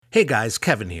Hey guys,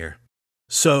 Kevin here.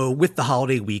 So, with the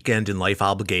holiday weekend and life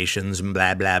obligations and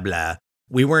blah, blah, blah,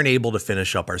 we weren't able to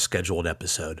finish up our scheduled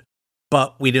episode.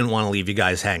 But we didn't want to leave you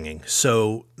guys hanging.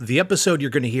 So, the episode you're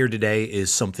going to hear today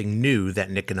is something new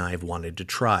that Nick and I have wanted to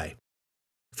try.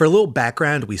 For a little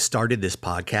background, we started this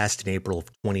podcast in April of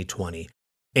 2020.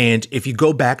 And if you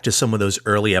go back to some of those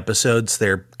early episodes,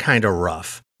 they're kind of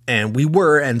rough. And we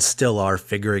were and still are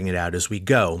figuring it out as we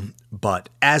go. But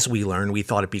as we learn, we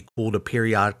thought it'd be cool to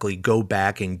periodically go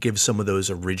back and give some of those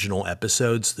original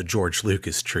episodes the George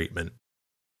Lucas treatment.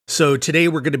 So today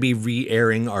we're going to be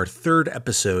re-airing our third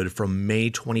episode from May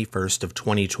 21st of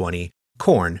 2020,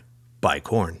 Korn by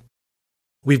Korn.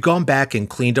 We've gone back and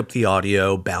cleaned up the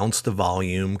audio, balanced the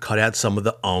volume, cut out some of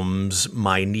the ums,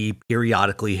 my knee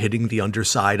periodically hitting the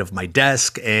underside of my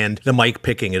desk, and the mic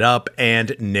picking it up,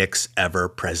 and Nick's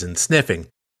ever-present sniffing.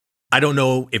 I don't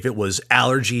know if it was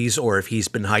allergies or if he's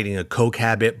been hiding a coke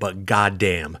habit, but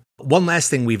goddamn. One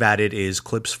last thing we've added is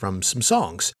clips from some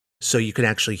songs, so you can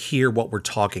actually hear what we're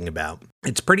talking about.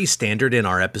 It's pretty standard in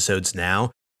our episodes now,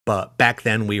 but back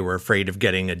then we were afraid of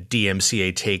getting a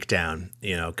DMCA takedown,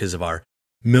 because of our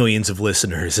millions of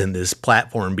listeners and this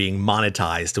platform being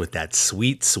monetized with that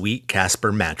sweet, sweet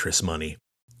Casper mattress money.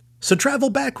 So travel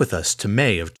back with us to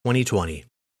May of 2020.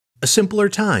 A simpler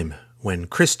time when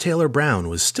Chris Taylor Brown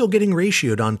was still getting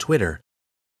ratioed on Twitter.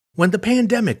 When the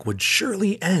pandemic would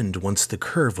surely end once the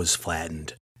curve was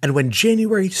flattened. And when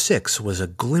January 6 was a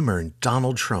glimmer in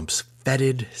Donald Trump's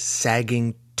fetid,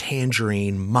 sagging,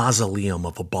 tangerine mausoleum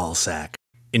of a ballsack.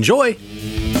 Enjoy!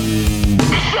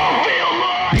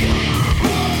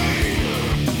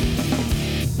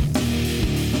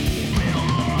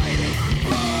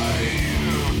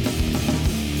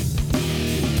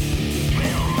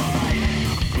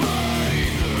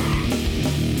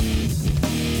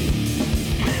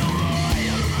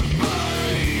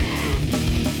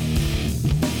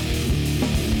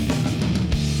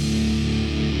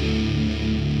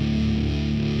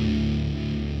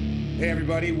 Hey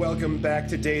everybody, welcome back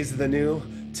to Days of the New.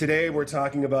 Today we're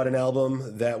talking about an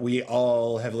album that we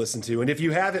all have listened to, and if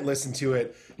you haven't listened to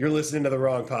it, you're listening to the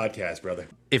wrong podcast, brother.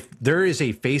 If there is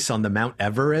a face on the Mount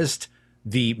Everest,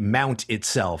 the mount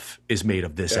itself is made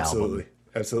of this album.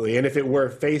 Absolutely. And if it were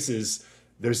faces,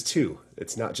 there's two.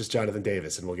 It's not just Jonathan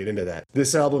Davis, and we'll get into that.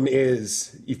 This album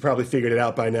is, you've probably figured it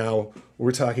out by now,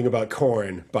 we're talking about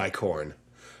Korn by Korn.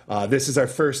 This is our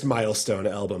first milestone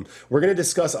album. We're going to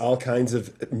discuss all kinds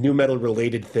of nu metal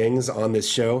related things on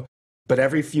this show, but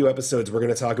every few episodes we're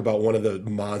going to talk about one of the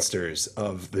monsters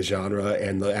of the genre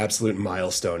and the absolute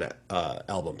milestone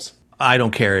albums. I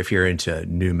don't care if you're into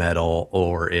nu metal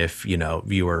or if,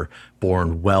 you were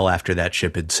born well after that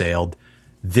ship had sailed.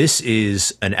 This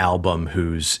is an album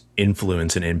whose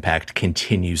influence and impact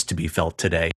continues to be felt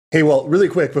today. Hey, well, really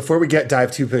quick, before we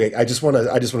dive too big, I just want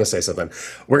to say something.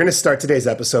 We're going to start today's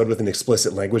episode with an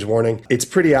explicit language warning. It's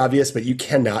pretty obvious, but you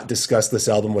cannot discuss this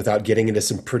album without getting into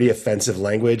some pretty offensive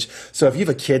language. So if you have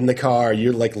a kid in the car, or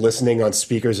you're listening on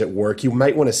speakers at work, you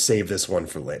might want to save this one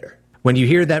for later. When you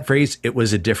hear that phrase, "it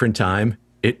was a different time,"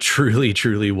 it truly,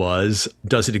 truly was.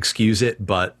 Doesn't excuse it,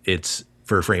 but it's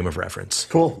for a frame of reference.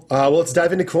 Cool. Well, let's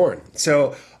dive into Korn.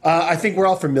 So I think we're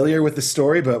all familiar with the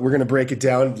story, but we're going to break it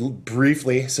down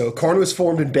briefly. So Korn was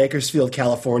formed in Bakersfield,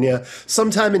 California,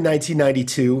 sometime in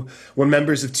 1992, when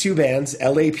members of two bands,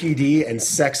 LAPD and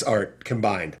Sex Art,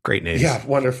 combined. Great names. Yeah,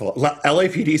 wonderful.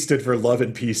 LAPD stood for Love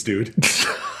and Peace, dude.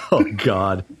 Oh,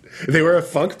 God. They were a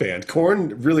funk band.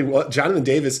 Korn really was. Jonathan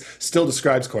Davis still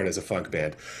describes Korn as a funk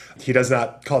band. He does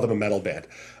not call them a metal band.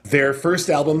 Their first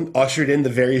album ushered in the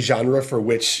very genre for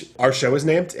which our show is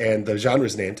named and the genre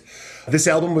is named. This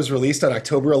album was released on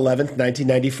October 11th,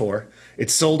 1994. It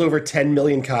sold over 10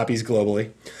 million copies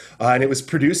globally. And it was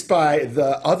produced by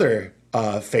the other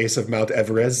face of Mount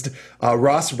Everest,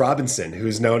 Ross Robinson,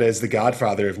 who's known as the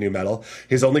godfather of nu metal.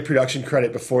 His only production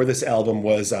credit before this album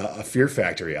was a Fear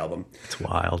Factory album. It's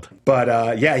wild.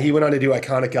 But he went on to do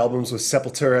iconic albums with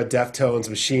Sepultura, Deftones,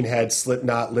 Machine Head,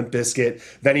 Slipknot, Limp Bizkit.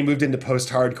 Then he moved into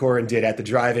post-hardcore and did At the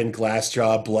Drive-In,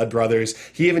 Glassjaw, Blood Brothers.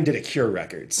 He even did a Cure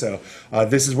record. So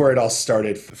this is where it all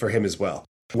started for him as well.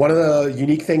 One of the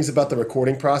unique things about the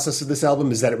recording process of this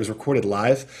album is that it was recorded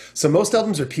live. So most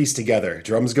albums are pieced together.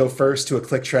 Drums go first to a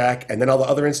click track, and then all the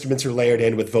other instruments are layered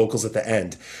in with vocals at the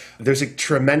end. There's a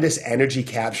tremendous energy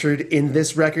captured in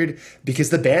this record because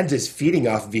the band is feeding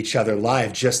off of each other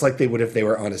live, just like they would if they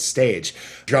were on a stage.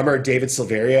 Drummer David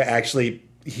Silveria actually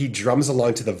he drums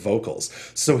along to the vocals.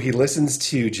 So he listens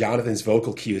to Jonathan's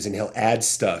vocal cues and he'll add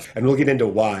stuff. And we'll get into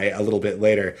why a little bit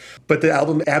later. But the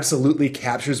album absolutely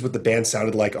captures what the band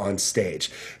sounded like on stage.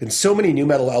 And so many nu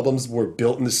metal albums were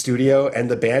built in the studio, and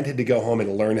the band had to go home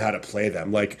and learn how to play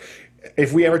them. Like,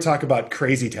 if we ever talk about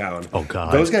Crazy Town, oh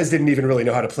God, those guys didn't even really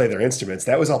know how to play their instruments.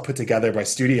 That was all put together by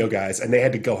studio guys, and they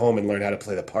had to go home and learn how to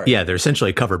play the part. Yeah, they're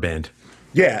essentially a cover band.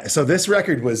 Yeah, so this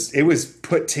record was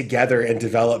put together and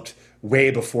developed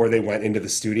way before they went into the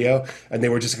studio, and they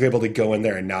were just able to go in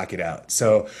there and knock it out.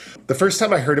 So the first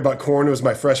time I heard about Korn was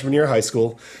my freshman year of high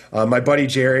school. My buddy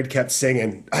Jared kept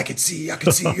singing, I could see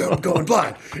you going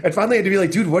blind. And finally I had to be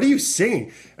like, dude, what are you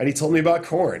singing? And he told me about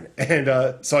Korn.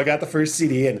 And so I got the first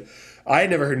CD, and I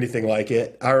had never heard anything like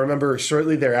it. I remember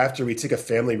shortly thereafter, we took a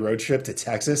family road trip to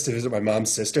Texas to visit my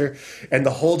mom's sister. And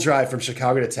the whole drive from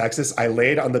Chicago to Texas, I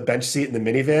laid on the bench seat in the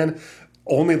minivan,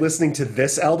 only listening to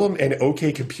this album and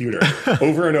OK Computer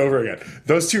over and over again.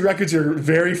 Those two records are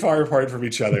very far apart from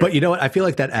each other. But you know what? I feel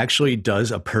like that actually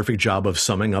does a perfect job of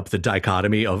summing up the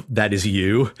dichotomy of that is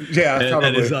you. Yeah, probably.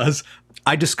 And is us.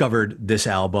 I discovered this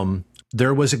album.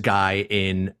 There was a guy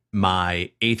in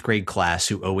my 8th grade class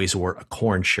who always wore a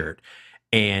Korn shirt.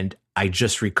 And I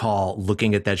just recall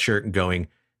looking at that shirt and going,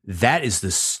 that is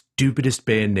the stupidest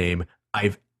band name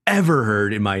I've ever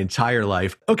heard in my entire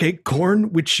life. Okay,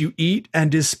 corn, which you eat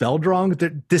and is spelled wrong.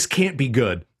 This can't be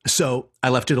good. So I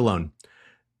left it alone.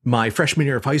 My freshman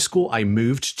year of high school, I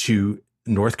moved to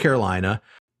North Carolina.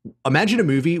 Imagine a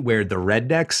movie where the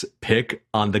rednecks pick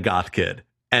on the goth kid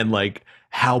and like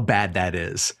how bad that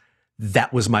is.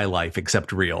 That was my life,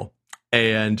 except real.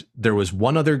 And there was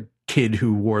one other kid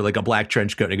who wore like a black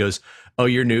trench coat, and he goes, oh,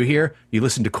 you're new here? You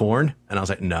listen to Korn? And I was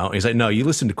like, no. He's like, no, you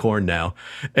listen to Korn now.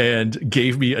 And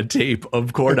gave me a tape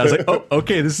of Korn. I was like, oh,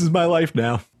 okay, this is my life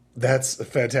now. That's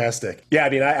fantastic. Yeah,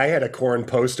 I mean, I had a Korn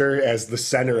poster as the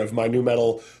center of my nu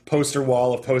metal poster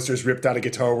wall of posters ripped out of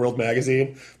Guitar World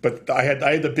magazine. But I had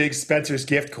the big Spencer's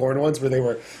Gift Korn ones where they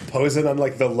were posing on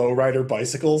like the lowrider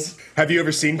bicycles. Have you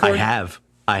ever seen Korn? I have.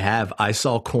 I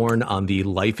saw Korn on the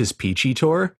Life is Peachy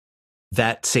tour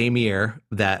that same year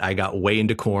that I got way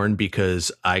into Korn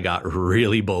because I got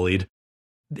really bullied.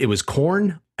 It was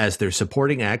Korn as their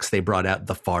supporting acts. They brought out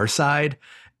The Far Side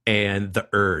and The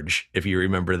Urge, if you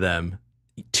remember them.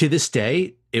 To this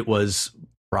day, it was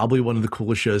probably one of the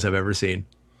coolest shows I've ever seen.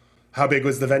 How big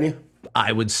was the venue?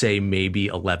 I would say maybe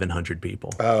 1,100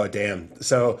 people. Oh, damn.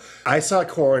 So I saw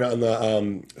Korn on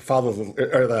the Follow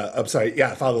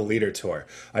the Leader tour.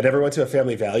 I never went to a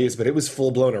Family Values, but it was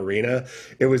full-blown arena.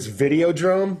 It was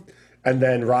Videodrome, and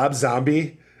then Rob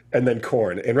Zombie, and then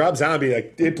Korn. And Rob Zombie,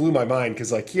 like, it blew my mind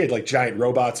because like he had like giant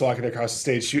robots walking across the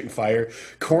stage shooting fire.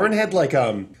 Korn had like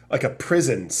a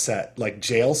prison set, like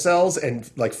jail cells, and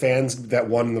like fans that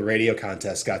won the radio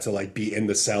contest got to like be in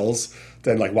the cells,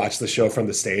 then like watch the show from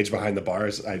the stage behind the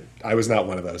bars. I was not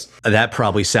one of those. That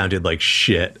probably sounded like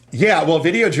shit. Yeah, well,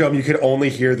 Videodrome, you could only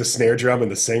hear the snare drum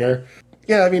and the singer.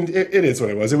 Yeah, I mean, it is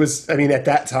what it was. It was, I mean, at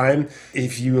that time,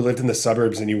 if you lived in the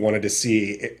suburbs and you wanted to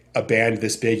see a band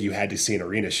this big, you had to see an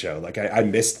arena show. Like, I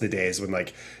missed the days when,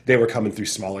 like, they were coming through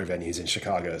smaller venues in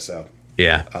Chicago, so.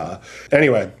 Yeah.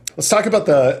 Anyway, let's talk about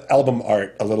the album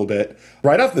art a little bit.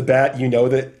 Right off the bat, you know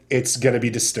that it's going to be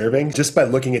disturbing. Just by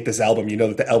looking at this album, you know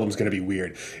that the album's going to be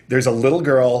weird. There's a little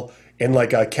girl in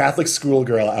like a Catholic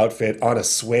schoolgirl outfit on a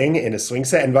swing in a swing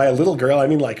set. And by a little girl, I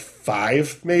mean like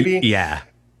 5, maybe. Yeah.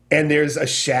 And there's a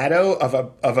shadow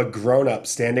of a grown-up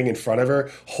standing in front of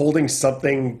her, holding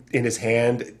something in his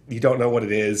hand. You don't know what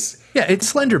it is. Yeah, it's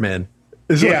Slender Man.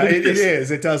 Yeah, it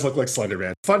is. It does look like Slender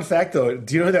Man. Fun fact, though,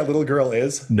 do you know who that little girl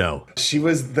is? No. She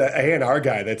was the A&R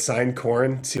guy that signed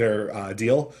Korn to their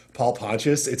deal, Paul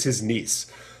Pontius. It's his niece.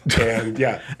 And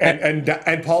yeah,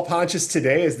 and Paul Pontius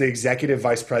today is the executive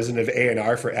vice president of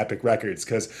A&R for Epic Records,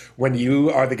 because when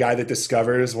you are the guy that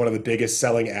discovers one of the biggest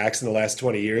selling acts in the last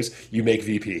 20 years, you make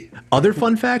VP. Other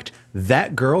fun fact,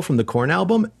 that girl from the Korn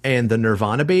album and the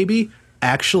Nirvana baby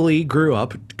actually grew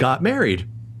up, got married.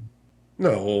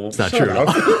 No, it's not true.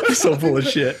 I'm so full of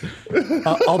shit.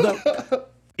 Although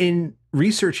in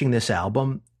researching this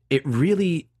album, it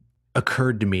really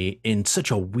occurred to me in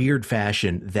such a weird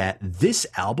fashion that this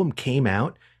album came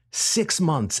out 6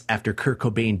 months after Kurt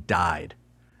Cobain died.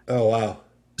 Oh, wow.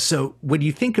 So when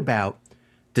you think about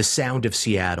the sound of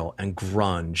Seattle and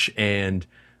grunge and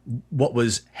what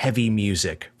was heavy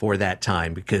music for that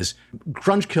time, because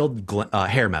grunge killed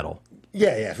hair metal.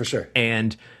 Yeah, for sure.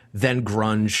 And then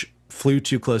grunge flew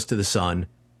too close to the sun.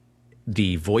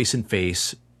 The voice and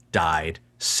face died.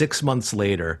 6 months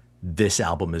later, this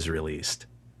album is released.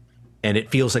 And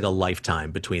it feels like a lifetime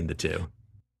between the two.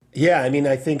 Yeah, I mean,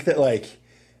 I think that like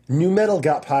nu metal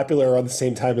got popular around the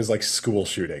same time as like school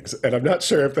shootings. And I'm not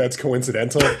sure if that's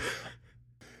coincidental,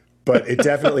 but it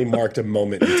definitely marked a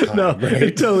moment in time. No, right?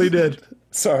 it totally did.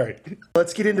 Sorry.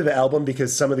 Let's get into the album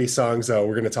because some of these songs we're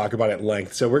going to talk about at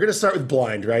length. So we're going to start with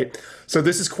Blind, right? So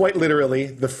this is quite literally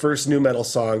the first nu metal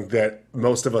song that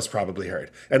most of us probably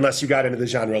heard, unless you got into the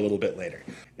genre a little bit later.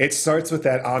 It starts with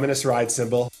that ominous ride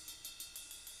cymbal.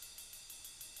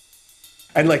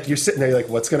 And like you're sitting there, you're like,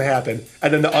 what's going to happen?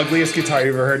 And then the ugliest guitar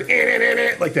you've ever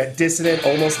heard, like that dissonant,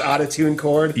 almost out-of-tune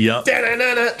chord. Yep.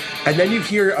 And then you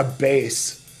hear a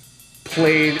bass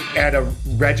played at a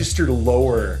register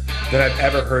lower than I've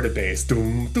ever heard a bass.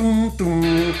 Doom, doom,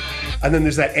 doom. And then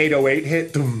there's that 808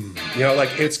 hit. Doom. You know,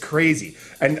 like it's crazy.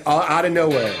 And out of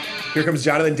nowhere, here comes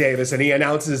Jonathan Davis, and he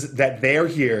announces that they're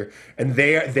here, and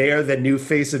they are the new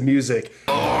face of music.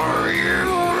 Are you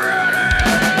ready?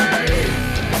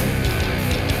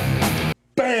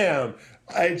 Bam!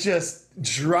 It just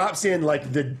drops in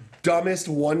like the dumbest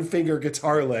one-finger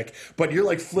guitar lick, but you're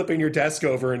like flipping your desk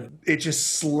over and it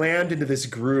just slammed into this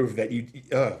groove that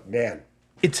oh man.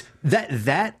 It's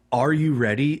that Are You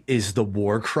Ready is the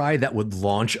war cry that would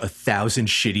launch 1,000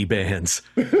 shitty bands.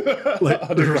 Like,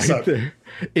 right there.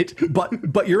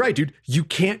 But you're right, dude. You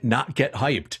can't not get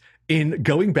hyped. In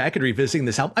going back and revisiting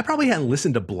this album, I probably hadn't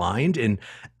listened to Blind in,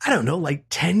 I don't know, like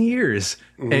 10 years.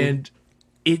 Mm-hmm. And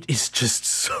it is just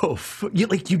so,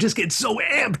 you just get so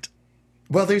amped.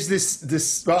 Well, there's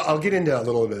this. Well, I'll get into a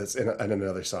little bit of this in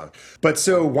another song. But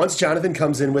so once Jonathan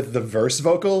comes in with the verse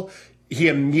vocal, he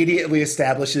immediately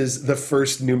establishes the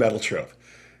first nu metal trope.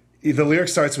 The lyric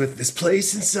starts with, "This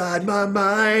place inside my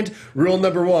mind. Rule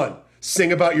number 1,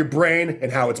 sing about your brain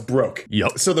and how it's broke."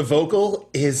 Yep. So the vocal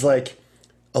is like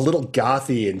a little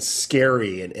gothy and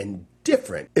scary and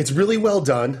different. It's really well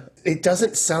done. It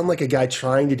doesn't sound like a guy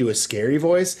trying to do a scary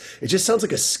voice. It just sounds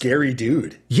like a scary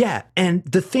dude. Yeah. And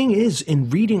the thing is, in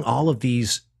reading all of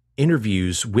these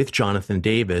interviews with Jonathan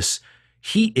Davis,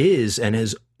 he is and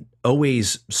has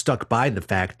always stuck by the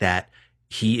fact that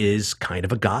he is kind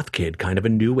of a goth kid, kind of a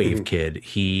new wave kid.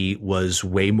 He was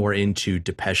way more into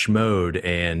Depeche Mode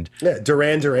and... Yeah,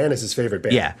 Duran Duran is his favorite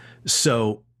band. Yeah.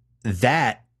 So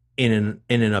that in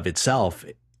and of itself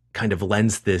kind of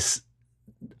lends this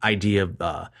idea of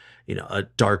a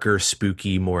darker,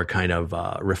 spooky, more kind of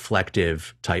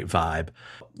reflective type vibe,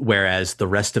 whereas the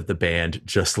rest of the band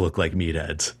just look like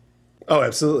meatheads. Oh,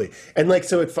 absolutely. And like,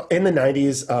 so in the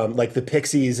 90s, like the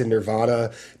Pixies and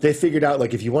Nirvana, they figured out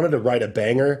like if you wanted to write a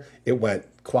banger, it went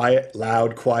quiet,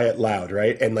 loud,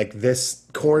 right? And like this,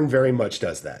 Korn very much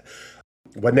does that.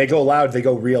 When they go loud, they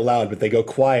go real loud, but they go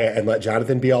quiet and let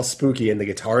Jonathan be all spooky, and the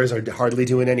guitars are hardly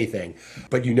doing anything,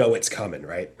 but you know it's coming,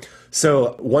 right?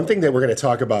 So one thing that we're going to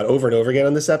talk about over and over again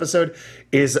on this episode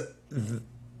is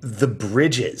the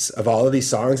bridges of all of these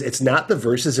songs. It's not the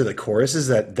verses or the choruses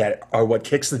that are what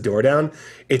kicks the door down.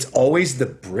 It's always the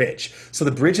bridge. So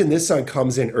the bridge in this song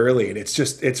comes in early, and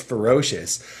it's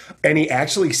ferocious. And he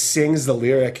actually sings the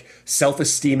lyric,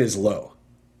 "Self-esteem is low,"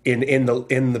 in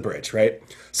the bridge, right?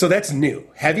 So that's new.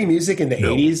 Heavy music in the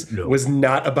 80s was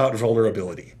not about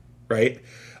vulnerability, right?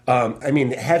 I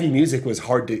mean, heavy music was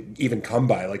hard to even come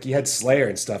by. Like, you had Slayer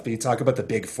and stuff, but you talk about the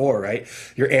big four, right?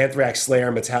 Your Anthrax, Slayer,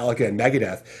 Metallica, and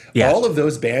Megadeth. Yeah. All of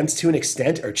those bands, to an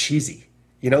extent, are cheesy.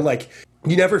 You know, like,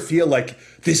 you never feel like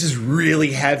this is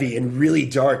really heavy and really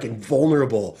dark and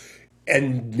vulnerable.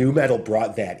 And nu metal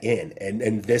brought that in,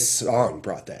 and this song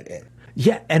brought that in.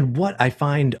 Yeah, and what I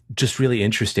find just really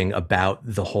interesting about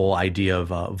the whole idea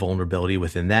of vulnerability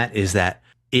within that is that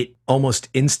it almost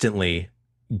instantly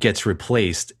gets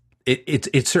replaced.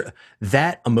 It's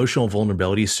that emotional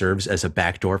vulnerability serves as a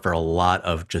backdoor for a lot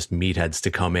of just meatheads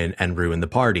to come in and ruin the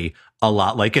party, a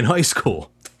lot like in high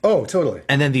school. Oh, totally.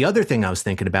 And then the other thing I was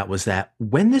thinking about was that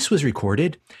when this was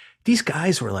recorded, these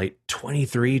guys were like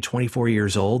 23, 24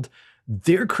 years old.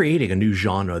 They're creating a new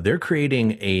genre. They're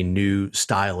creating a new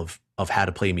style of how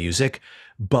to play music,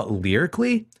 but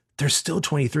lyrically, they're still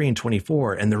 23 and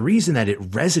 24. And the reason that it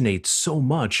resonates so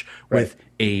much with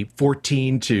a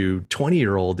 14 to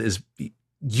 20-year-old is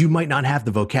you might not have the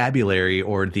vocabulary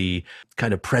or the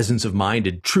kind of presence of mind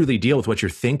to truly deal with what you're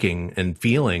thinking and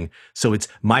feeling. So it's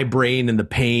my brain and the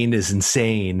pain is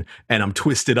insane and I'm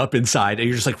twisted up inside. And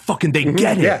you're just like, fucking, they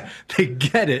get it. Yeah. They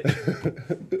get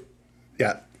it.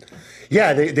 Yeah.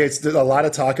 Yeah, there's a lot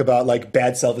of talk about like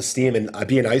bad self-esteem and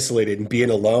being isolated and being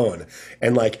alone.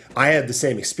 And like I had the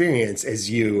same experience as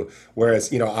you, whereas,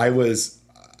 you know,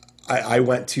 I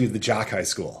went to the jock high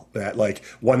school that like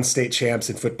won state champs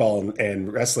in football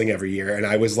and wrestling every year. And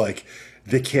I was like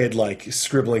the kid like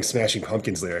scribbling Smashing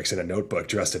Pumpkins lyrics in a notebook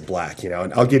dressed in black, you know,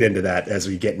 and I'll get into that as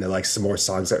we get into like some more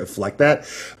songs that reflect that.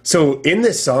 So in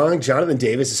this song, Jonathan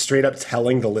Davis is straight up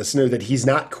telling the listener that he's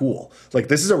not cool. Like,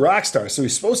 this is a rock star, so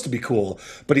he's supposed to be cool,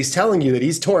 but he's telling you that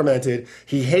he's tormented,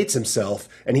 he hates himself,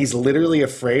 and he's literally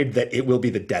afraid that it will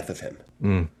be the death of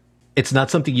him. It's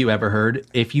not something you ever heard.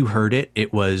 If you heard it,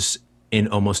 it was in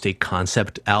almost a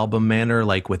concept album manner,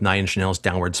 like with Nine Inch Nails'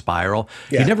 Downward Spiral.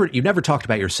 Yeah. You never talked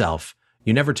about yourself.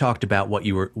 You never talked about what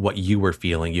you were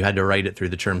feeling. You had to write it through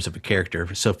the terms of a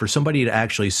character. So for somebody to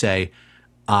actually say,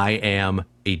 I am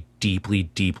a deeply,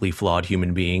 deeply flawed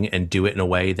human being, and do it in a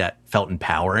way that felt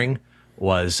empowering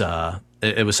was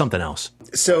it was something else.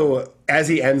 So as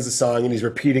he ends the song and he's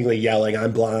repeatedly yelling,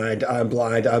 I'm blind, I'm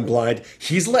blind, I'm blind,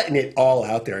 he's letting it all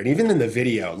out there. And even in the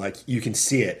video, like, you can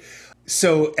see it.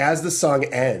 So as the song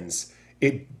ends,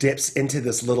 it dips into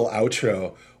this little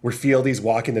outro where Fieldy's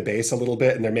walking the bass a little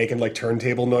bit and they're making like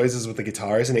turntable noises with the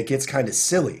guitars, and it gets kind of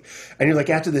silly. And you're like,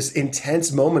 after this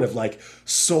intense moment of like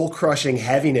soul crushing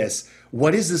heaviness,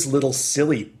 what is this little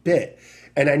silly bit?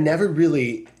 And I never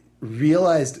really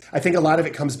realized, I think a lot of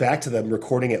it comes back to them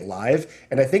recording it live.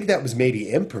 And I think that was maybe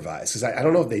improvised, because I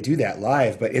don't know if they do that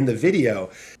live, but in the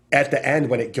video, at the end,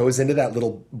 when it goes into that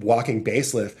little walking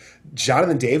bass lift,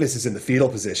 Jonathan Davis is in the fetal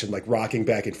position, like rocking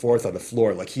back and forth on the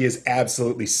floor. Like, he is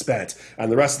absolutely spent.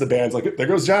 And the rest of the band's like, there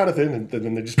goes Jonathan. And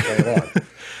then they just play along.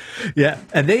 Yeah.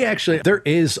 And there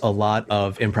is a lot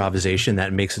of improvisation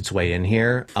that makes its way in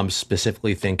here. I'm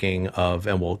specifically thinking of,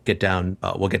 and we'll get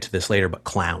to this later, but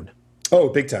Clown. Oh,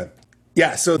 big time.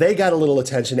 Yeah, so they got a little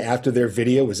attention after their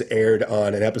video was aired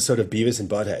on an episode of Beavis and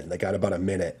Butthead. And they got about a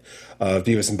minute of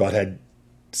Beavis and Butthead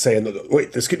saying,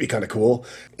 wait, this could be kind of cool.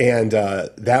 And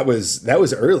that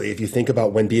was early. If you think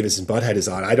about when Beavis and Butthead is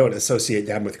on, I don't associate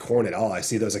them with Korn at all. I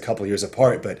see those a couple years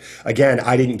apart. But again,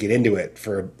 I didn't get into it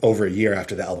for over a year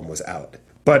after the album was out.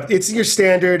 But it's your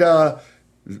standard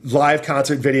live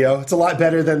concert video. It's a lot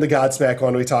better than the Godsmack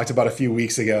one we talked about a few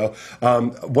weeks ago.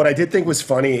 What I did think was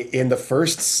funny, in the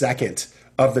first second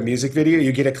of the music video,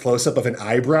 you get a close-up of an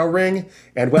eyebrow ring,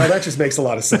 and well, that just makes a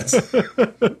lot of sense.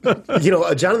 You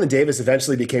know, Jonathan Davis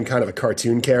eventually became kind of a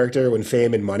cartoon character when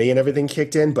fame and money and everything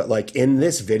kicked in, but like in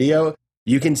this video,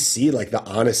 you can see like the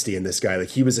honesty in this guy. Like,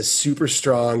 he was a super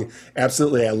strong,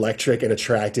 absolutely electric and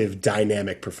attractive,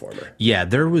 dynamic performer. Yeah,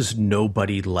 there was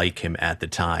nobody like him at the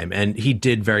time. And he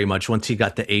did very much, once he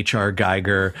got the H.R.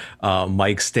 Geiger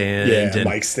mic stand. Yeah, and,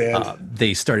 mic stand.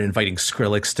 They started inviting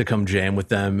Skrillex to come jam with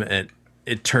them, and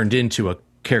it turned into a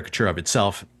caricature of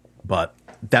itself. But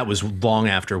that was long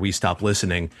after we stopped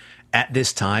listening. At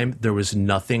this time, there was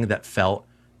nothing that felt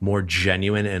more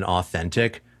genuine and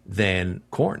authentic than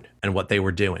Korn and what they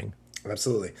were doing.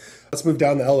 Absolutely. Let's move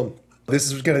down the album. This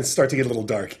is going to start to get a little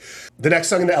dark. The next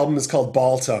song in the album is called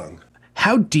Ball Tongue.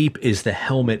 How deep is the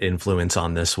Helmet influence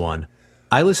on this one?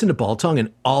 I listen to Ball Tongue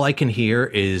and all I can hear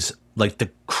is like the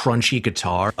crunchy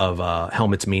guitar of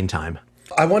Helmet's Meantime.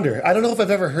 I wonder. I don't know if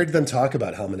I've ever heard them talk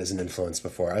about Helmet as an influence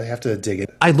before. I have to dig it.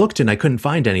 I looked and I couldn't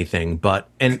find anything,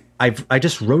 and I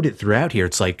just wrote it throughout here.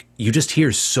 It's like you just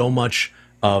hear so much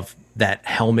of that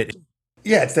Helmet.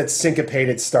 Yeah, it's that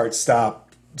syncopated start-stop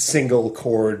single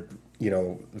chord,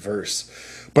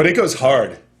 verse. But it goes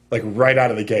hard, like right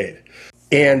out of the gate.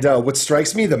 And what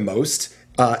strikes me the most,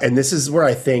 and this is where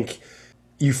I think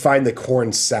you find the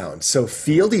Korn sound. So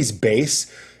Fieldy's bass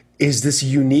is this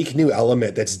unique new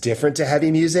element that's different to heavy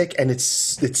music, and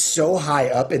it's so high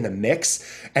up in the mix.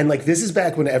 And like, this is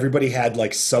back when everybody had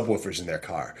like subwoofers in their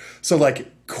car. So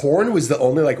like, Korn was the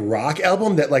only like rock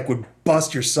album that like would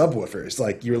bust your subwoofers,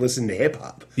 like you were listening to hip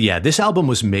hop. Yeah, this album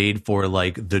was made for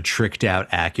like the tricked out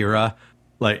Acura,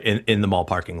 like in the mall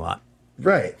parking lot.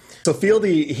 Right. So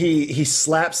Fieldy, he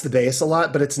slaps the bass a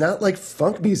lot, but it's not like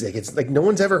funk music. It's like no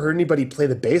one's ever heard anybody play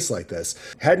the bass like this.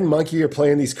 Head and Monkey are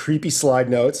playing these creepy slide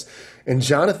notes, and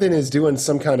Jonathan is doing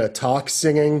some kind of talk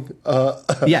singing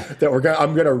that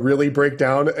I'm gonna really break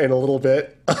down in a little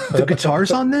bit. The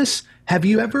guitars on this, do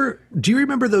you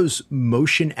remember those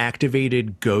motion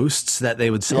activated ghosts that they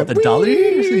would sell at the dollar?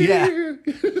 Yeah.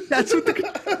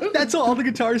 That's all the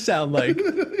guitars sound like.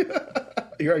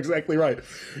 You're exactly right.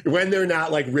 When they're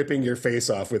not like ripping your face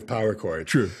off with power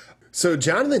chords. True. So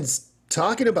Jonathan's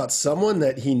talking about someone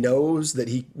that he knows that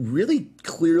he really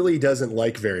clearly doesn't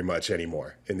like very much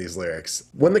anymore in these lyrics.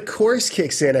 When the chorus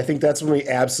kicks in, I think that's when we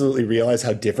absolutely realize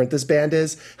how different this band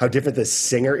is, how different this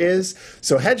singer is.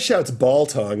 So Head shouts ball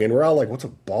tongue, and we're all like, what's a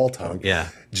ball tongue? Yeah.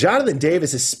 Jonathan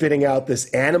Davis is spitting out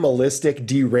this animalistic,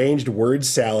 deranged word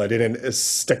salad in a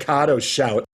staccato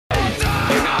shout.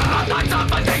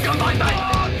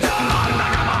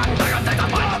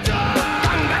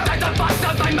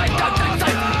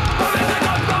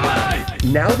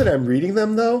 Now that I'm reading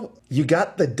them, though, you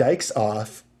got the dikes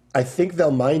off. I think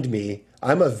they'll mind me.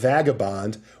 I'm a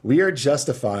vagabond. We are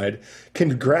justified.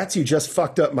 Congrats, you just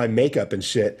fucked up my makeup and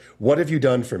shit. What have you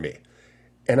done for me?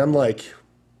 And I'm like,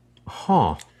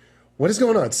 Huh. what is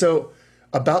going on? So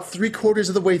about 3/4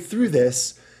 of the way through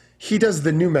this, he does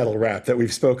the new metal rap that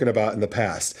we've spoken about in the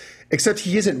past. Except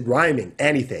he isn't rhyming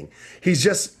anything. He's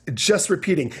just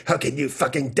repeating, how can you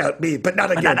fucking doubt me, but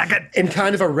not again, in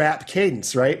kind of a rap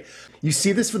cadence, right? You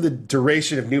see this for the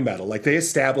duration of new metal. Like, they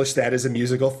established that as a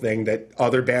musical thing that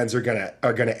other bands are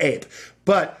gonna ape.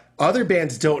 But other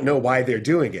bands don't know why they're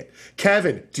doing it.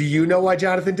 Kevin, do you know why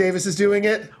Jonathan Davis is doing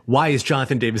it? Why is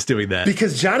Jonathan Davis doing that?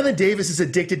 Because Jonathan Davis is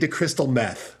addicted to crystal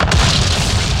meth.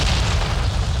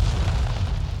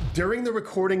 During the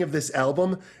recording of this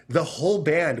album, the whole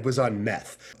band was on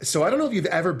meth. So I don't know if you've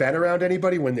ever been around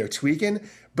anybody when they're tweaking,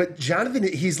 but Jonathan,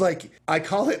 he's like, I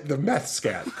call it the meth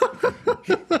scat.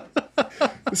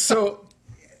 So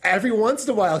every once in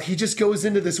a while, he just goes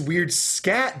into this weird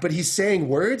scat, but he's saying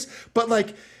words. But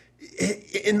like,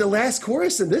 in the last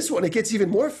chorus in this one, it gets even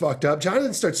more fucked up.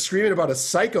 Jonathan starts screaming about a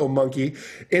psycho monkey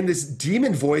in this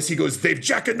demon voice. He goes, they've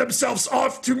jacking themselves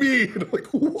off to me. And I'm like,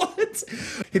 what?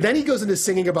 And then he goes into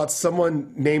singing about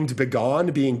someone named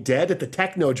Begone being dead at the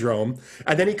Technodrome.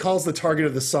 And then he calls the target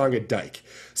of the song a dyke.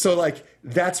 So like,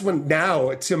 that's when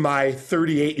now, to my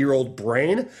 38-year-old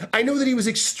brain, I know that he was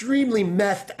extremely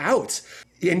methed out.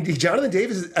 And Jonathan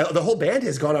Davis, the whole band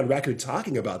has gone on record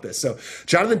talking about this. So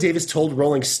Jonathan Davis told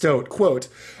Rolling Stone, quote,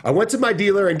 I went to my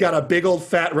dealer and got a big old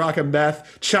fat rock of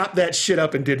meth, chopped that shit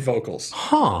up and did vocals.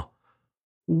 Huh.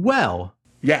 Well,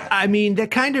 yeah. I mean,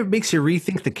 that kind of makes you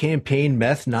rethink the campaign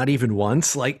meth not even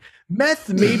once. Like, meth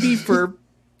maybe for,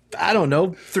 I don't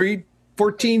know,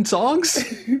 14 songs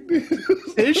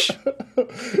ish.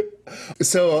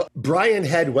 So Brian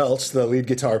Head Welch, the lead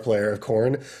guitar player of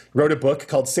Korn, wrote a book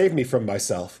called Save Me From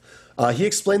Myself. He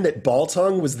explained that Ball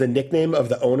Tongue was the nickname of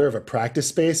the owner of a practice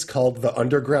space called the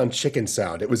Underground Chicken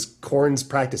Sound. It was Korn's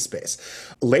practice space.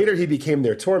 Later, he became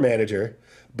their tour manager,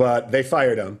 but they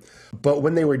fired him. But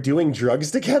when they were doing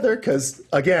drugs together, because,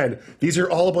 again, these are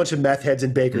all a bunch of meth heads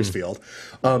in Bakersfield,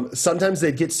 sometimes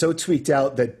they'd get so tweaked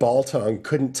out that Ball Tongue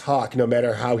couldn't talk no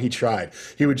matter how he tried.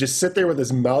 He would just sit there with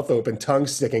his mouth open, tongue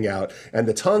sticking out, and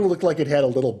the tongue looked like it had a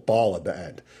little ball at the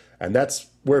end. And that's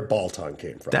where Ball Tongue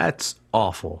came from. That's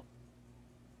awful.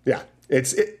 Yeah.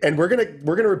 And we're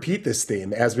gonna repeat this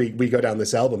theme as we go down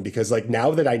this album, because like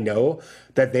now that I know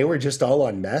that they were just all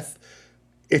on meth,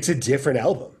 it's a different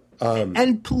album.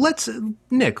 And let's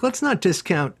not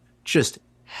discount just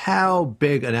how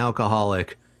big an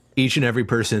alcoholic each and every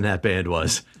person in that band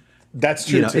was. That's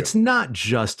true, too. It's not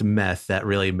just meth that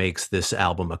really makes this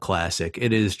album a classic.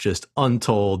 It is just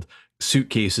untold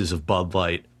suitcases of Bud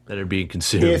Light that are being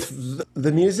consumed. If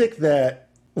the music that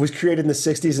was created in the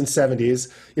 60s and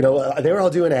 70s, they were all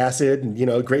doing acid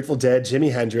and, Grateful Dead,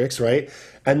 Jimi Hendrix, right?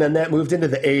 And then that moved into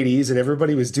the 80s and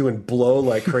everybody was doing blow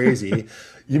like crazy.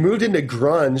 You moved into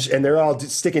grunge and they're all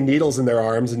sticking needles in their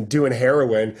arms and doing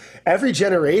heroin. Every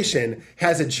generation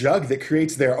has a jug that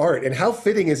creates their art. And how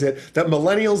fitting is it that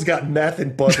millennials got meth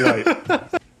and Bud Light?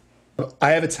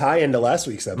 I have a tie into last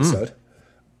week's episode.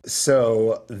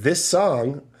 So this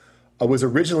song was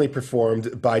originally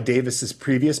performed by Davis's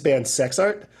previous band, Sex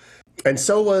Art. And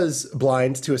so was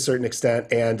Blind to a certain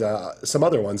extent, and some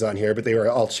other ones on here, but they were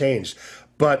all changed.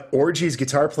 But Orgy's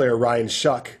guitar player, Ryan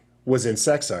Shuck, was in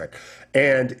Sex Art.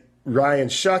 And Ryan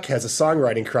Shuck has a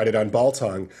songwriting credit on Ball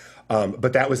Tongue,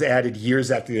 but that was added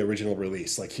years after the original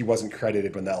release. Like, he wasn't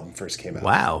credited when the album first came out.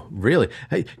 Wow, really?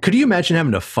 Hey, could you imagine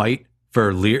having to fight for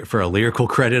a lyrical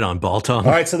credit on Ball Tongue?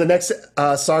 All right, so the next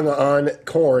song on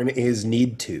Korn is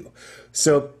Need To.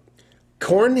 So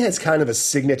Korn has kind of a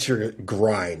signature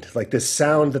grind, like this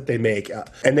sound that they make,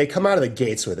 and they come out of the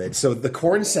gates with it. So the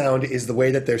Korn sound is the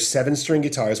way that their 7-string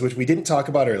guitars, which we didn't talk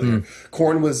about earlier.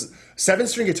 Korn was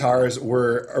 7-string guitars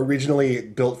were originally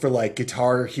built for like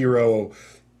Guitar Hero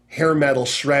hair metal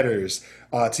shredders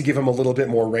to give them a little bit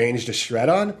more range to shred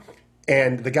on.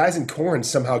 And the guys in Korn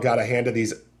somehow got a hand of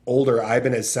these older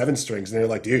Ibanez 7-strings, and they're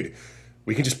like, dude,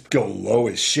 we can just go low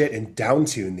as shit and down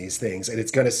tune these things, and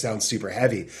it's going to sound super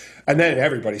heavy. And then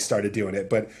everybody started doing it.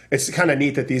 But it's kind of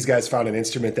neat that these guys found an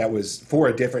instrument that was for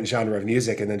a different genre of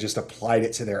music and then just applied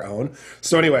it to their own.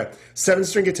 So anyway,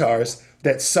 7-string guitars,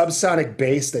 that subsonic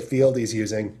bass that Fieldy's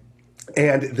using,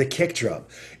 and the kick drum.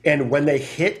 And when they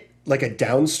hit like a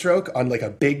downstroke on like a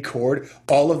big chord,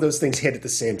 all of those things hit at the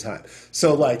same time.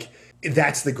 So like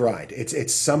That's the grind.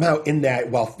 It's somehow in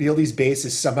that, while feel these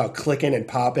basses somehow clicking and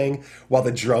popping, while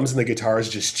the drums and the guitars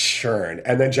just churn,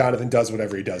 and then Jonathan does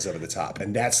whatever he does over the top,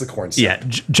 and that's the Korn sound.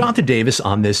 Yeah, Jonathan Davis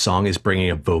on this song is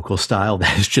bringing a vocal style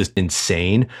that is just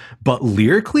insane, but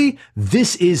lyrically,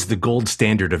 this is the gold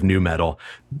standard of nu metal.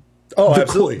 Oh,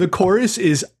 absolutely. The chorus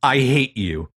is "I hate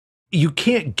you." You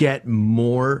can't get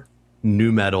more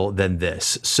nu metal than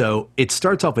this. So it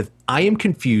starts off with "I am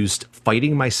confused,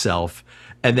 fighting myself,"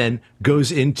 and then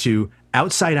goes into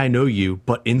 "outside I know you,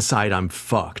 but inside I'm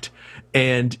fucked."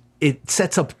 And it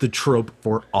sets up the trope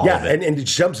for all of it. And it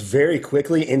jumps very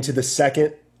quickly into the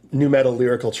second nu metal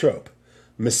lyrical trope,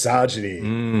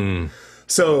 misogyny.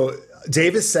 So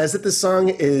Davis says that the song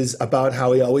is about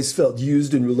how he always felt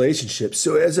used in relationships.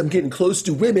 So as I'm getting close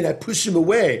to women, I push him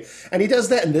away. And he does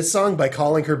that in this song by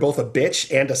calling her both a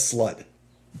bitch and a slut.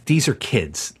 These are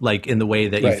kids, like in the way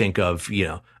that you think of,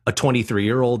 a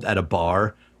 23-year-old at a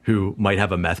bar who might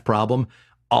have a meth problem,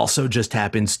 also just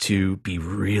happens to be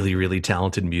really, really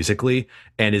talented musically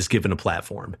and is given a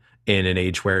platform in an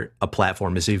age where a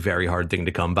platform is a very hard thing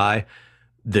to come by.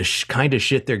 The kind of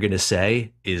shit they're going to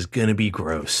say is going to be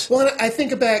gross. Well, I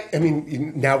think back, I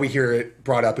mean, now we hear it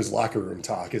brought up as locker room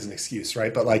talk as an excuse,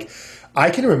 right? But like, I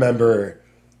can remember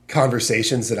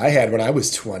conversations that I had when I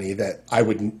was 20 that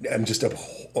I'm just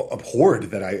abhorred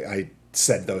that I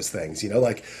said those things,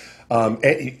 like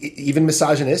even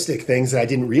misogynistic things that I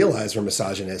didn't realize were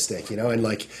misogynistic, and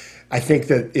like, I think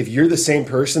that if you're the same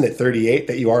person at 38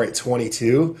 that you are at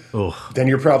 22, then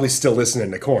you're probably still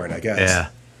listening to Korn, I guess. Yeah.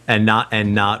 And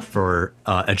not for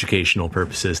educational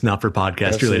purposes, not for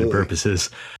podcast related purposes.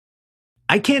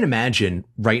 I can't imagine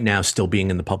right now still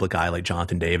being in the public eye like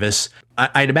Jonathan Davis.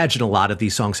 I'd imagine a lot of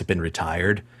these songs have been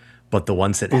retired, but the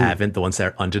ones that haven't, the ones that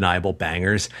are undeniable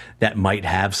bangers that might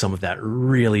have some of that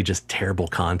really just terrible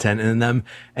content in them,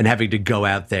 and having to go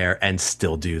out there and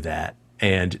still do that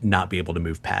and not be able to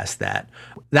move past that.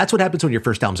 That's what happens when your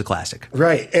first album's a classic.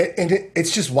 Right. And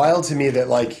it's just wild to me that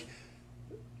like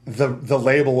the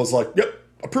label was like, yep,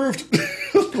 approved.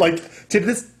 Like,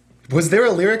 was there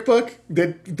a lyric book?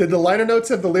 Did the liner notes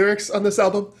have the lyrics on this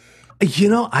album?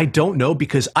 I don't know,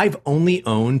 because I've only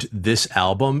owned this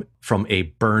album from a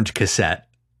burned cassette.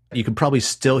 You can probably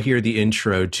still hear the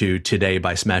intro to Today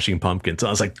by Smashing Pumpkins. I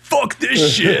was like, fuck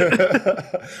this shit.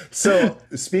 So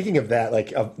speaking of that,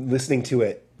 like listening to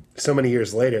it so many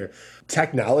years later,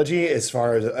 technology as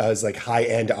far as like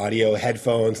high-end audio,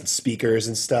 headphones and speakers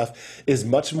and stuff is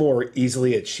much more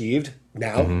easily achieved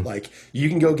now. Like you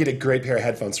can go get a great pair of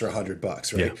headphones for $100,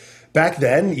 right? Yeah. Back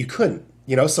then you couldn't.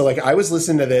 So like I was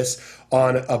listening to this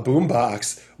on a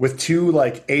boombox with two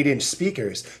like 8-inch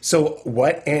speakers. So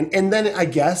what? And then I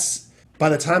guess by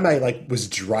the time I like was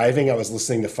driving, I was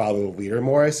listening to Follow the Leader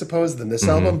more, I suppose, than this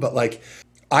album. But like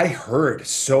I heard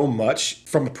so much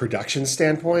from a production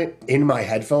standpoint in my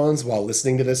headphones while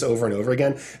listening to this over and over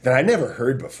again that I never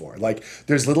heard before. Like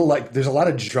there's a lot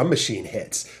of drum machine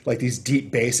hits, like these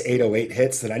deep bass 808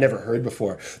 hits that I never heard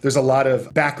before. There's a lot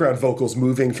of background vocals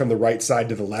moving from the right side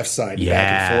to the left side,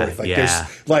 back and forth. Like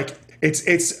there's like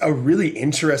it's a really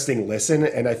interesting listen,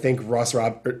 and I think Ross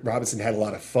Robinson had a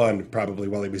lot of fun probably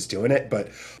while he was doing it, but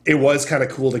it was kind of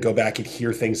cool to go back and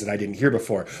hear things that I didn't hear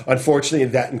before. Unfortunately,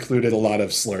 that included a lot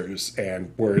of slurs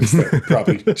and words that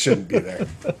probably shouldn't be there.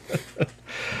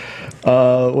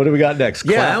 What do we got next?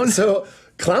 Clown? So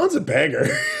Clown's a banger.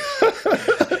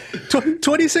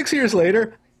 26 years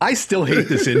later, I still hate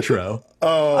this intro.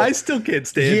 I still can't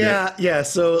stand it. Yeah.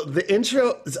 So the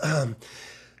intro...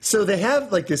 So they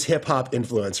have like this hip hop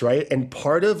influence, right? And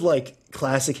part of like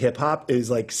classic hip hop is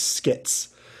like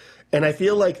skits. And I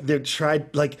feel like they're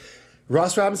like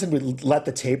Ross Robinson would let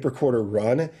the tape recorder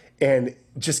run and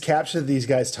just capture these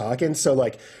guys talking. So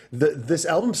like this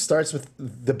album starts with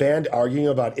the band arguing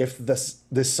about if this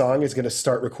song is going to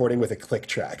start recording with a click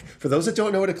track. For those that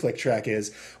don't know what a click track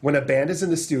is, when a band is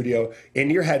in the studio, in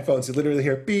your headphones, you literally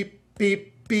hear beep,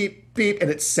 beep, beep, beep,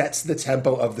 and it sets the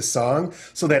tempo of the song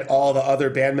so that all the other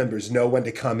band members know when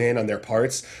to come in on their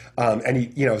parts.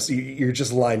 And so you're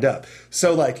just lined up.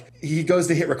 So like he goes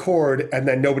to hit record and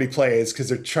then nobody plays because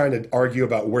they're trying to argue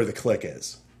about where the click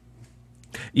is.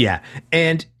 Yeah.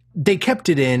 And they kept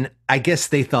it in. I guess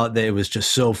they thought that it was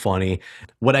just so funny.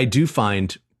 What I do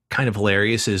find kind of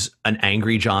hilarious is an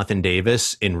angry Jonathan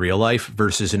Davis in real life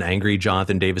versus an angry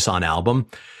Jonathan Davis on album.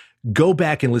 Go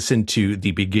back and listen to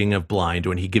the beginning of Blind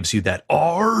when he gives you that,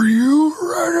 "Are you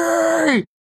ready?"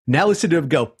 Now listen to him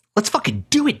go, "Let's fucking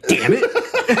do it, damn it."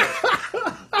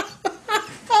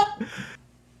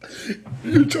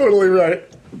 You're totally right.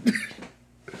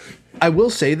 I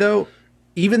will say, though,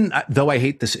 even though I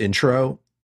hate this intro,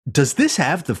 Does this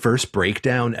have the first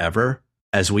breakdown ever,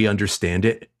 as we understand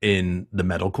it in the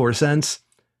metalcore sense?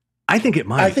 I think it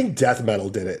might. I think death metal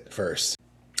did it first.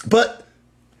 But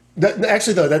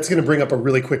actually, though, that's going to bring up a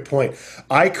really quick point.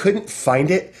 I couldn't find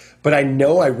it, but I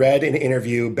know I read an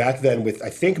interview back then with, I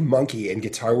think, Monkey in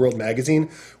Guitar World magazine,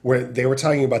 where they were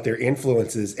talking about their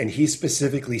influences, and he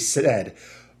specifically said,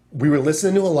 we were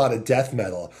listening to a lot of death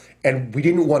metal, and we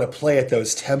didn't want to play at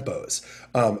those tempos.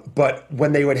 But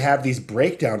when they would have these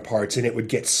breakdown parts and it would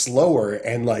get slower,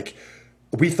 and like,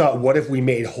 we thought, what if we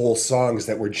made whole songs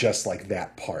that were just like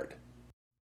that part?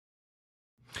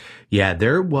 Yeah,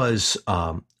 there was,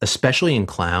 especially in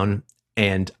Clown,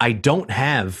 and I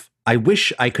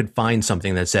wish I could find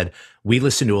something that said, we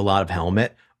listen to a lot of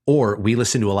Helmet, or we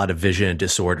listen to a lot of Vision and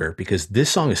Disorder, because this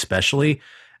song especially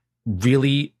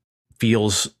really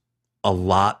feels a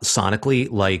lot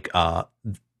sonically like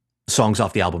songs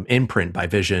off the album Imprint by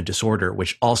Vision and Disorder,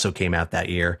 which also came out that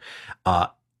year.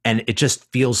 And it just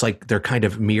feels like they're kind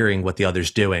of mirroring what the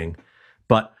other's doing.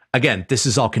 But again, this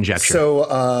is all conjecture.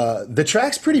 So the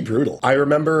track's pretty brutal. I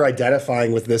remember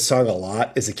identifying with this song a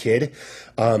lot as a kid.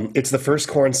 It's the first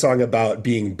Korn song about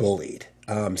being bullied.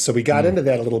 So we got into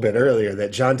that a little bit earlier,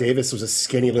 that John Davis was a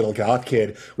skinny little goth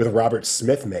kid with Robert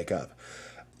Smith makeup.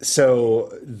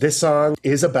 So this song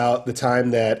is about the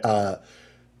time that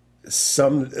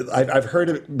I've heard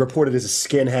it reported as a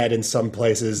skinhead in some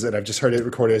places, and I've just heard it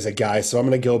recorded as a guy. So I'm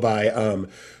going to go by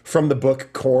from the book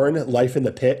Korn, Life in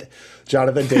the Pit.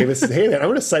 Jonathan Davis, hey man, I'm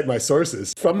going to cite my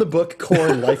sources. From the book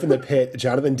Korn, Life in the Pit,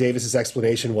 Jonathan Davis's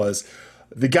explanation was,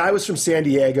 the guy was from San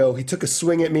Diego. He took a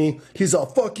swing at me. He's all,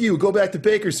 fuck you, go back to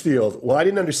Bakersfield. Well, I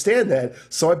didn't understand that,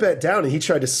 so I bent down and he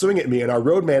tried to swing at me, and our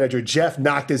road manager, Jeff,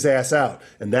 knocked his ass out.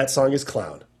 And that song is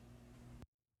Clown.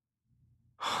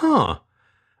 Huh.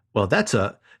 Well,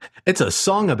 it's a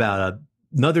song about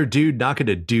another dude knocking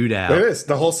a dude out. It is,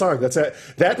 the whole song. That's it.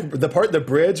 The part, the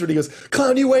bridge where he goes,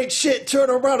 Clown, you ain't shit, turn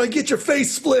around and get your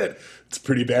face split. It's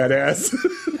pretty badass.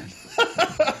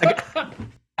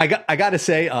 I got to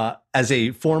say, as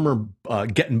a former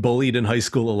getting bullied in high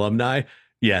school alumni,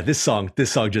 yeah, this song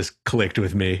just clicked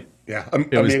with me. Yeah,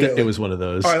 it was one of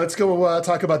those. All right, let's go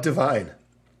talk about Divine.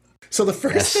 So the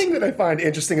first thing that I find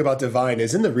interesting about Divine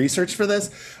is, in the research for this,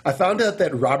 I found out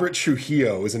that Robert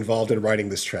Trujillo was involved in writing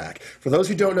this track. For those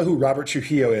who don't know who Robert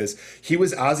Trujillo is, he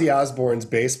was Ozzy Osbourne's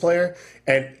bass player,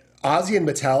 and Ozzy and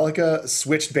Metallica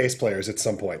switched bass players at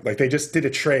some point. Like, they just did a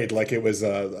trade like it was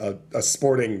a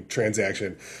sporting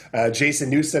transaction. Jason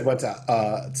Newsted went to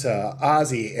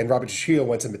Ozzy, and Robert Trujillo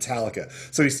went to Metallica.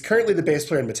 So he's currently the bass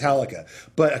player in Metallica.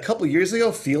 But a couple years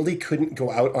ago, Fieldy couldn't go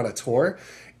out on a tour,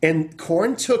 and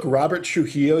Korn took Robert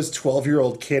Trujillo's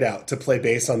 12-year-old kid out to play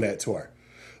bass on that tour.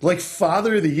 Like,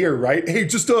 Father of the Year, right? Hey,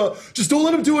 just don't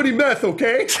let him do any meth,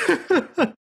 okay?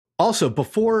 Also,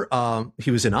 before he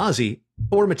was in Ozzy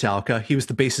or Metallica, he was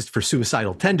the bassist for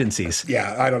Suicidal Tendencies.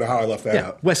 Yeah, I don't know how I left that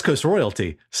out. West Coast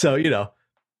royalty. So,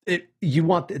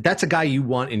 that's a guy you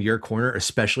want in your corner,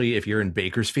 especially if you're in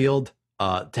Bakersfield.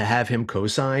 To have him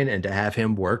co-sign and to have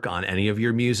him work on any of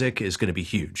your music is going to be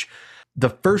huge. The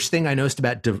first thing I noticed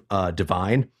about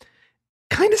Divine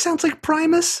kind of sounds like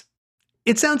Primus.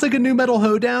 It sounds like a new metal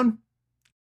hoedown.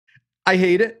 I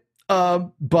hate it.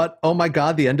 But oh my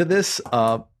God, the end of this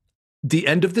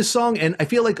song, and I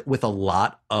feel like with a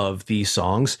lot of these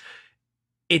songs,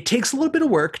 it takes a little bit of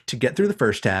work to get through the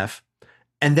first half,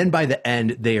 and then by the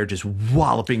end, they are just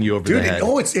walloping you over the head.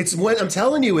 It's when, I'm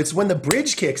telling you, it's when the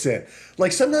bridge kicks in.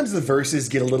 Like, sometimes the verses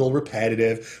get a little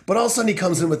repetitive, but all of a sudden he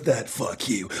comes in with that, fuck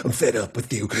you, I'm fed up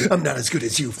with you, I'm not as good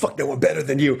as you, fuck no one better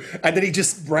than you. And then he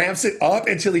just ramps it up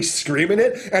until he's screaming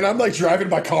it, and I'm like driving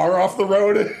my car off the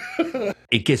road.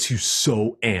 It gets you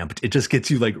so amped. It just gets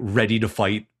you like ready to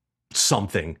fight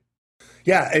something.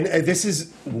 Yeah, and this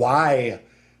is why,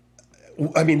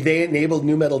 I mean, they enabled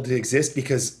nu metal to exist,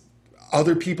 because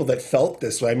other people that felt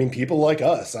this way, I mean, people like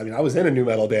us. I mean, I was in a nu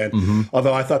metal band,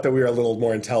 although I thought that we were a little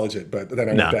more intelligent, but then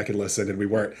I went back and listened, and we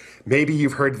weren't. Maybe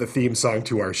you've heard the theme song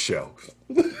to our show.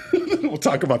 We'll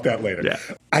talk about that later. Yeah.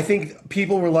 I think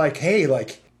people were like, hey,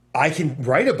 like, I can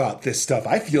write about this stuff.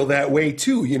 I feel that way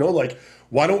too, like,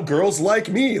 why don't girls like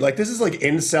me? Like, this is like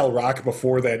incel rock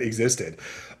before that existed.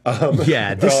 I don't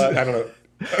know.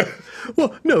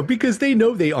 Well, no, because they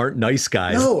know they aren't nice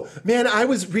guys. No, man, I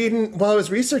was reading, while I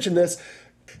was researching this,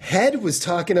 Head was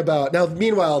talking about, now,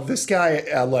 meanwhile, this guy,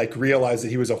 realized that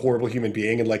he was a horrible human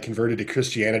being and, converted to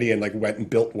Christianity and, went and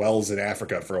built wells in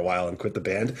Africa for a while and quit the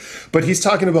band. But he's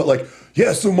talking about,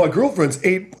 so my girlfriend's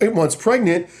eight months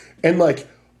pregnant, and, I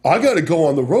got to go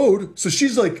on the road. So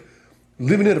she's,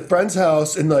 living at a friend's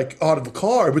house and, out of a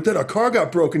car, but then our car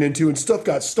got broken into and stuff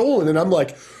got stolen. And I'm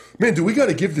like, man, do we got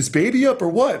to give this baby up or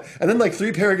what? And then like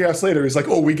 3 paragraphs later, he's like,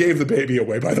 oh, we gave the baby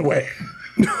away, by the way.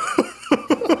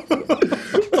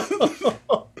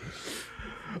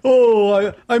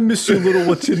 Oh, I miss you, little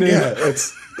what's your name? Yeah,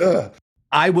 it's...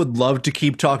 I would love to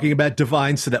keep talking about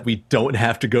Divine so that we don't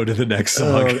have to go to the next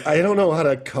song. I don't know how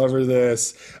to cover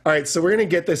this. All right, so we're going to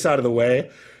get this out of the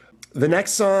way. The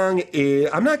next song is...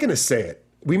 I'm not going to say it.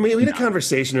 We had a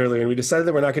conversation earlier, and we decided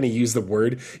that we're not going to use the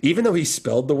word, even though he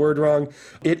spelled the word wrong.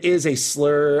 It is a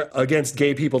slur against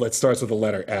gay people that starts with the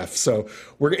letter F. So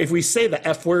if we say the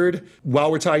F word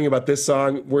while we're talking about this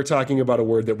song, we're talking about a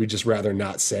word that we just rather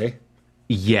not say.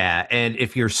 Yeah, and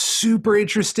if you're super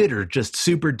interested or just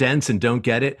super dense and don't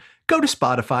get it, go to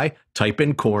Spotify, type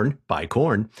in Korn by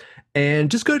Korn,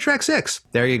 and just go to track 6.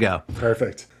 There you go.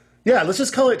 Perfect. Yeah, let's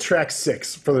just call it track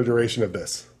 6 for the duration of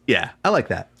this. Yeah, I like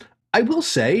that. I will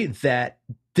say that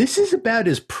this is about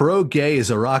as pro-gay as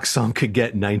a rock song could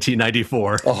get in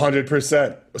 1994.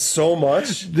 100%. So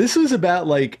much. This was about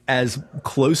like as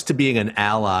close to being an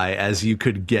ally as you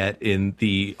could get in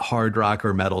the hard rock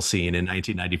or metal scene in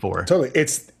 1994. Totally.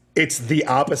 It's the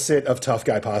opposite of tough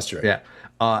guy posturing. Yeah.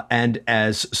 And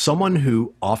as someone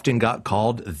who often got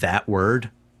called that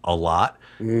word a lot,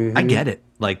 I get it.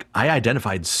 Like, I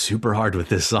identified super hard with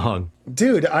this song.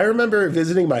 Dude, I remember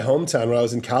visiting my hometown when I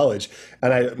was in college,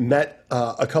 and I met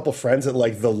a couple friends at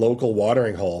like the local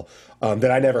watering hole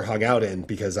that I never hung out in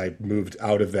because I moved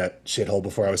out of that shithole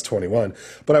before I was 21.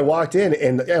 But I walked in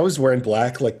and I was wearing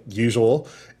black like usual,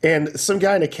 and some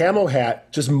guy in a camo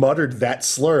hat just muttered that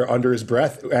slur under his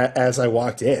breath as I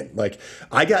walked in. Like,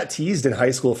 I got teased in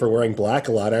high school for wearing black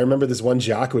a lot. I remember this one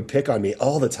jock would pick on me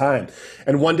all the time.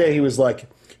 And one day he was like,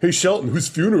 hey, Shelton, whose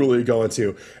funeral are you going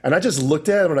to? And I just looked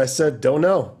at him and I said, don't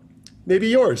know. Maybe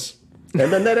yours.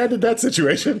 And then that ended that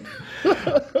situation.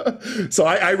 So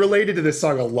I related to this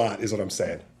song a lot, is what I'm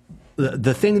saying.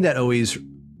 The thing that always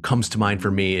comes to mind for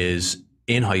me is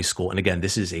in high school, and again,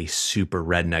 this is a super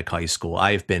redneck high school.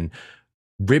 I've been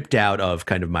ripped out of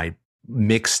kind of my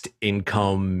mixed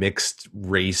income, mixed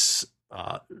race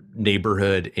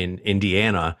neighborhood in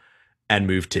Indiana and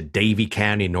moved to Davie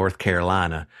County, North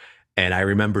Carolina. And I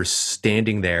remember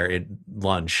standing there at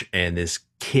lunch, and this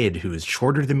kid who was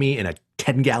shorter than me in a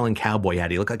 10-gallon cowboy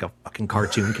hat, he looked like a fucking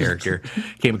cartoon character,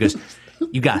 came and goes,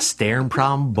 you got a staring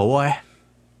problem, boy?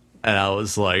 And I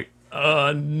was like,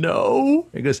 no.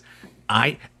 He goes,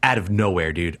 out of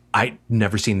nowhere, dude, I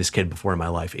never seen this kid before in my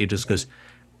life. He just goes,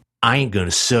 I ain't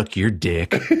gonna suck your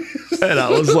dick. And I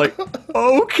was like,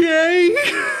 okay.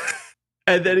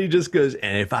 And then he just goes,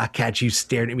 and if I catch you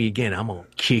staring at me again, I'm going to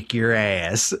kick your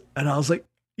ass. And I was like,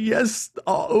 yes,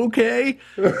 okay.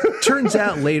 Turns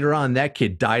out later on, that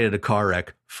kid died in a car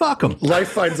wreck. Fuck him. Life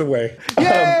finds a way.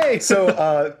 Yay!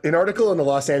 So an article in the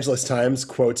Los Angeles Times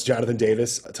quotes Jonathan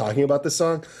Davis talking about this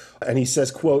song. And he says,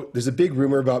 quote, there's a big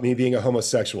rumor about me being a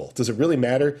homosexual. Does it really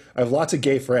matter? I have lots of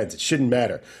gay friends. It shouldn't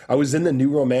matter. I was in the new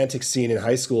romantic scene in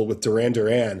high school with Duran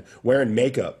Duran wearing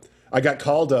makeup. I got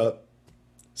called a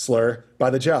slur by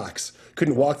the jocks.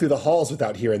 Couldn't walk through the halls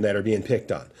without hearing that or being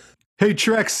picked on. Hey,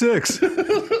 track 6.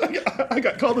 I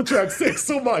got called a track 6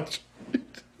 so much.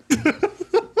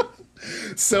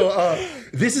 So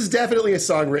this is definitely a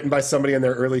song written by somebody in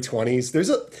their early 20s.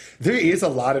 There is a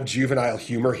lot of juvenile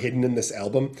humor hidden in this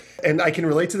album. And I can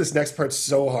relate to this next part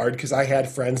so hard because I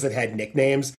had friends that had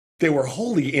nicknames. They were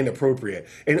wholly inappropriate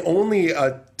and only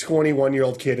a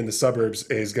 21-year-old kid in the suburbs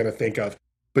is going to think of.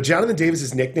 But Jonathan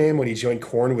Davis's nickname when he joined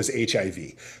Korn was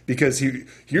HIV because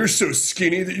you're so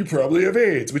skinny that you probably have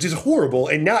AIDS, which is horrible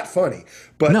and not funny.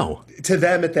 But no. To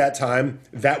them at that time,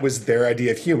 that was their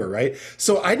idea of humor, right?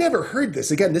 So I never heard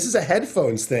this. Again, this is a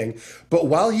headphones thing. But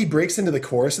while he breaks into the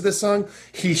chorus of this song,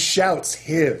 he shouts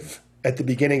HIV at the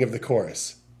beginning of the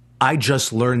chorus. I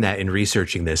just learned that in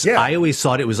researching this. Yeah. I always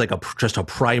thought it was like just a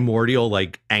primordial,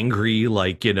 like angry,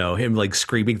 like, you know, him like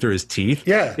screaming through his teeth.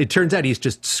 Yeah. It turns out he's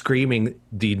just screaming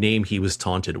the name he was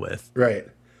taunted with. Right.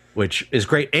 Which is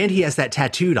great. And he has that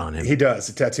tattooed on him. He does.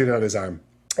 It tattooed on his arm.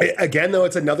 Again, though,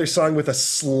 it's another song with a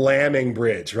slamming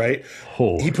bridge, right?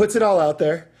 Oh. He puts it all out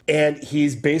there. And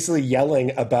he's basically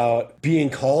yelling about being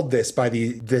called this by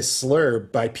this slur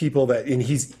by people that, and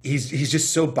he's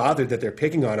just so bothered that they're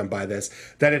picking on him by this,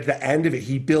 that at the end of it,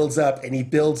 he builds up and he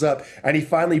builds up and he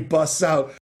finally busts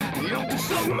out. You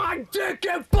suck my dick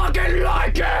and fucking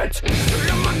like it!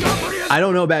 I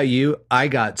don't know about you. I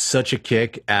got such a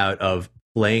kick out of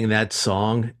playing that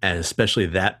song and especially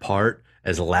that part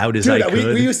as loud as I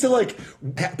could. We used to like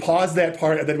pause that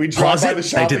part and then we drive by the shopping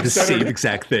center. I did the same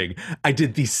exact thing. I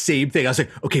did the same thing. I was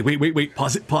like, okay, wait,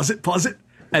 pause it.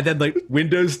 And then like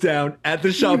windows down at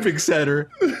the shopping center.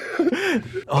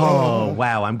 Oh,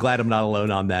 wow. I'm glad I'm not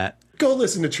alone on that. Go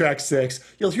listen to track 6.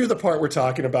 You'll hear the part we're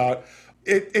talking about.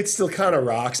 It still kind of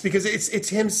rocks because it's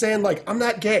him saying, like, I'm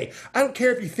not gay. I don't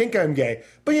care if you think I'm gay.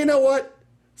 But you know what?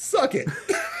 Suck it.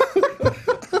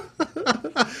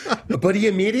 But he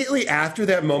immediately, after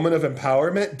that moment of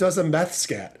empowerment, does a meth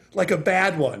scat, like a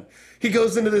bad one. He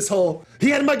goes into this whole, he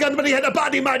had my gun, but he had a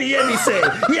body, mighty, and he say.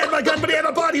 He had my gun, but he had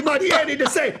a body, mighty, and he to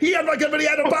say. He had my gun, but he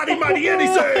had a body, mighty, and he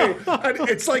say. And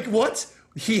it's like, what?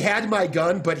 He had my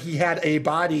gun, but he had a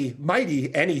body,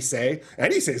 mighty, any say.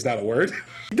 Any say is not a word.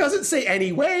 He doesn't say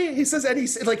anyway. He says any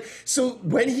say. Like, so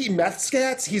when he meth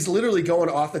scats, he's literally going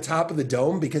off the top of the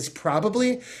dome because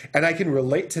probably, and I can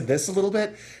relate to this a little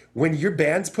bit, when your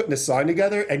band's putting a song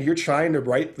together and you're trying to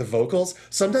write the vocals,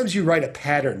 sometimes you write a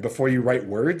pattern before you write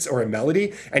words or a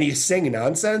melody, and you sing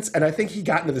nonsense. And I think he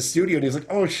got into the studio and he was like,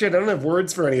 oh shit, I don't have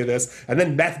words for any of this. And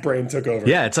then meth brain took over.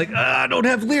 Yeah, it's like, I don't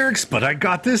have lyrics, but I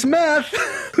got this meth.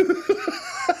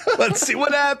 Let's see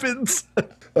what happens.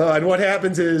 And what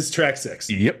happens is track 6.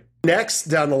 Yep. Next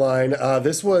down the line,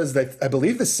 this was, I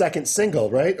believe, the second single,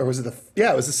 right? Or was it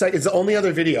it was the second. It's the only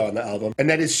other video on the album. And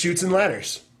that is Chutes and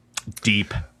Ladders.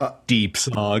 Deep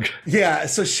song. Yeah,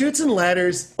 so Chutes and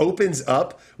Ladders opens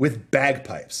up with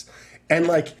bagpipes. And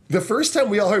like the first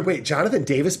time we all heard, wait, Jonathan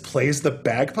Davis plays the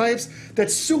bagpipes?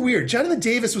 That's so weird. Jonathan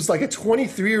Davis was like a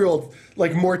 23-year-old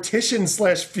like mortician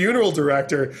 / funeral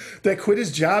director that quit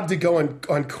his job to go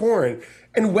on Korn.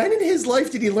 And when in his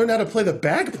life did he learn how to play the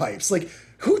bagpipes? Like,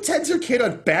 who sends their kid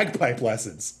on bagpipe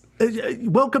lessons?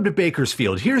 Welcome to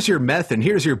Bakersfield. Here's your meth and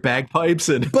here's your bagpipes.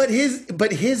 And But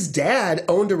his dad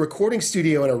owned a recording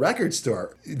studio and a record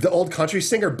store. The old country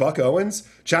singer Buck Owens,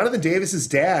 Jonathan Davis's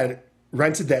dad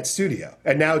rented that studio.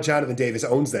 And now Jonathan Davis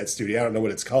owns that studio. I don't know what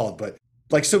it's called, but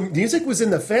like, so music was in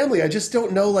the family. I just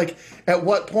don't know, like, at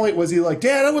what point was he like,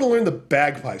 Dad, I want to learn the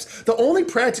bagpipes. The only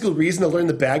practical reason to learn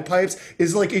the bagpipes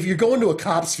is like if you're going to a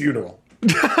cop's funeral.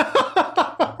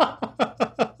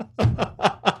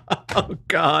 Oh,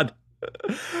 God.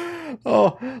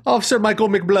 Oh, Officer Michael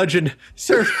McBludgeon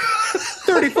served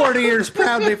 40 years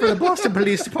proudly for the Boston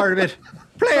Police Department.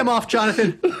 Play him off,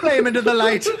 Jonathan. Play him into the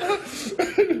light.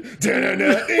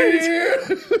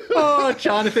 Oh,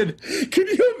 Jonathan. Can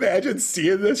you imagine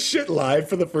seeing this shit live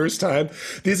for the first time?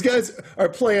 These guys are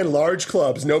playing large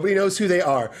clubs. Nobody knows who they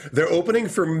are. They're opening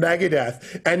for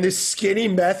Megadeth, and this skinny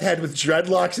meth head with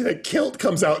dreadlocks and a kilt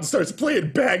comes out and starts playing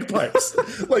bagpipes.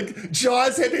 Like,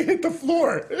 Jaws had to hit the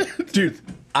floor. Dude,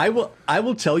 I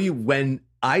will tell you, when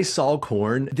I saw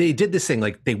Korn, they did this thing,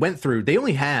 like they went through, they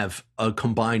only have a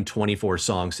combined 24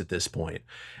 songs at this point,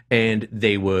 and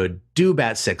they would do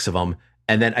about 6 of them.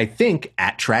 And then I think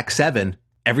at track 7,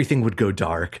 everything would go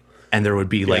dark and there would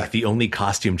be like the only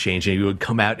costume change, and you would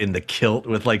come out in the kilt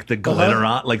with like the glitter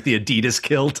on, like the Adidas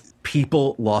kilt.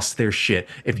 People lost their shit.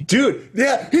 Dude,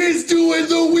 yeah, he's doing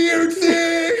the weird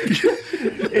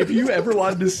thing. If you ever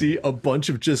wanted to see a bunch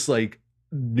of just like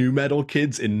nu metal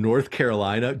kids in North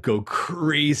Carolina go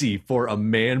crazy for a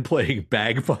man playing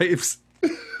bagpipes,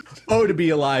 oh, to be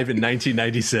alive in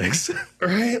 1996.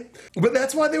 Right? But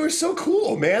that's why they were so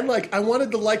cool, man. Like, I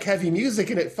wanted to like heavy music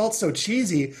and it felt so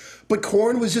cheesy, but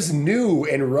Korn was just new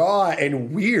and raw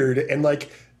and weird, and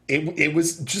like it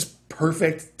was just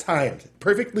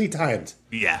perfectly timed.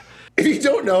 Yeah. If you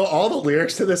don't know, all the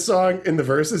lyrics to this song in the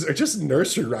verses are just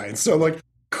nursery rhymes. So like,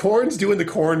 Korn's doing the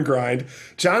Korn grind.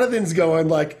 Jonathan's going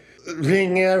like,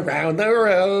 ring around the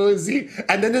rosy.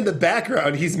 And then in the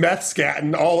background, he's meth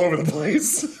scatting all over the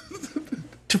place.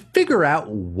 To figure out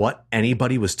what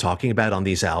anybody was talking about on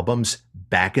these albums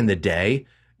back in the day,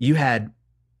 you had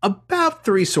about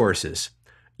 3 sources.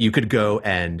 You could go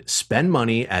and spend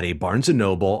money at a Barnes &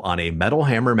 Noble on a Metal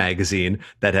Hammer magazine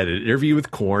that had an interview with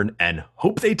Korn and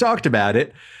hope they talked about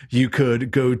it. You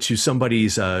could go to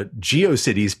somebody's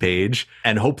GeoCities page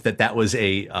and hope that that was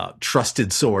a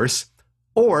trusted source.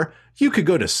 Or you could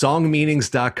go to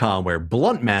songmeanings.com, where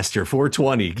Bluntmaster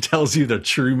 420 tells you the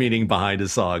true meaning behind a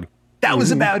song. That was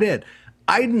about it.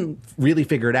 I didn't really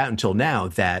figure it out until now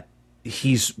that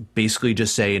he's basically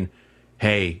just saying,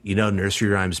 hey, you know, nursery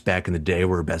rhymes back in the day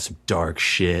were about some dark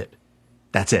shit.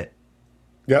 That's it.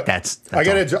 Yep. That's I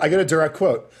got a direct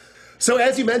quote. So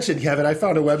as you mentioned, Kevin, I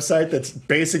found a website that's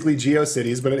basically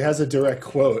GeoCities, but it has a direct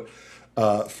quote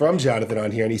from Jonathan on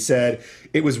here. And he said,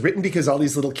 it was written because all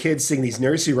these little kids sing these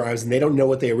nursery rhymes and they don't know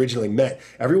what they originally meant.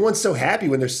 Everyone's so happy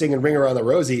when they're singing Ring Around the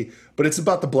Rosie, but it's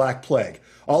about the Black Plague.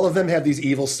 All of them have these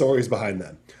evil stories behind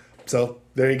them. So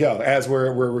there you go. As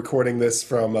we're recording this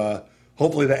from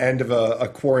hopefully the end of a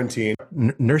quarantine.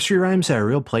 Nursery rhymes that are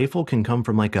real playful can come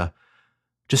from like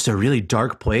just a really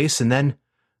dark place, and then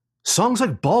songs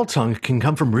like Ball Tongue can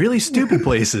come from really stupid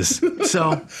places.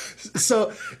 So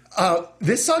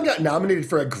this song got nominated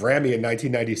for a Grammy in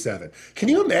 1997. Can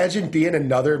you imagine being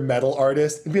another metal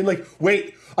artist and being like,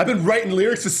 wait, I've been writing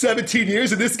lyrics for 17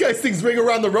 years and this guy sings Ring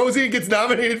Around the Rosie and gets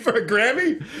nominated for a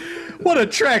Grammy? What a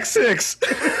track 6.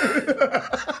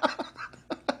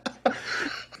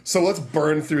 So let's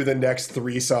burn through the next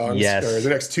 3 songs, yes. or the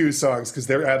next 2 songs, because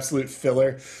they're absolute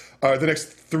filler. The next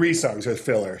 3 songs are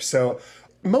filler. So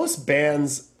most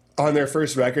bands on their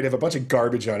first record have a bunch of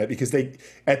garbage on it because they,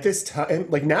 at this time,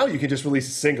 like now you can just release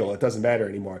a single. It doesn't matter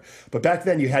anymore. But back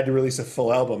then you had to release a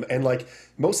full album. And like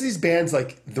most of these bands,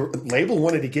 like the label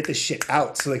wanted to get this shit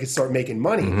out so they could start making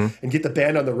money and get the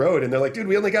band on the road. And they're like, dude,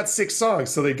 we only got 6 songs.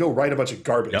 So they go write a bunch of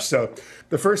garbage. Yep. So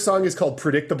the first song is called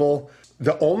Predictable.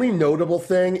 The only notable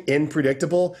thing in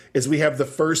Predictable is we have the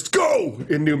first go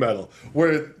in nu metal,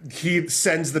 where he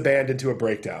sends the band into a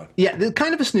breakdown. Yeah,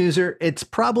 kind of a snoozer. It's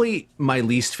probably my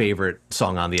least favorite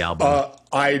song on the album.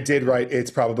 I did write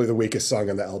it's probably the weakest song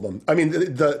on the album. I mean,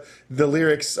 the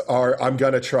lyrics are, I'm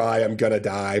gonna try, I'm gonna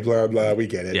die, blah, blah, we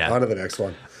get it. Yeah. On to the next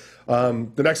one.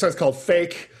 The next song is called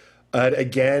Fake.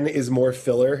 Again, is more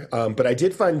filler, but I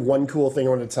did find one cool thing I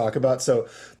wanted to talk about. So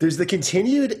there's the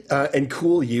continued and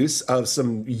cool use of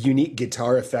some unique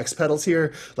guitar effects pedals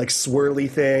here, like swirly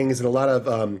things and a lot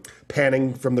of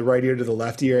panning from the right ear to the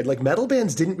left ear. Like metal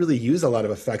bands didn't really use a lot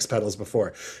of effects pedals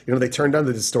before. You know, they turned on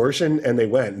the distortion and they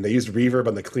went, and they used reverb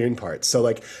on the clearing parts. So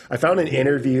like I found an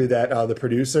interview that the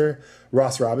producer,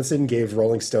 Ross Robinson, gave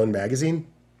Rolling Stone magazine,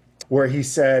 where he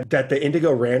said that the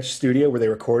Indigo Ranch studio where they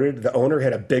recorded, the owner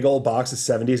had a big old box of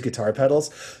 70s guitar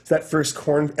pedals. So that first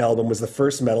Korn album was the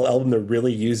first metal album to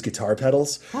really use guitar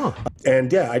pedals. Huh.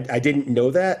 And yeah, I didn't know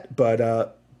that, but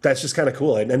that's just kind of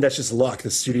cool. And that's just luck.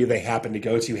 The studio they happened to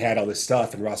go to had all this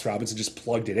stuff, and Ross Robinson just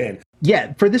plugged it in.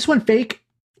 Yeah, for this one, Fake,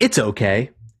 it's okay.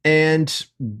 And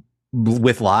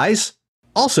with Lies,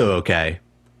 also okay.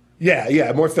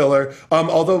 Yeah, more filler.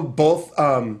 Although both...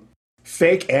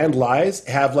 Fake and Lies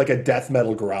have like a death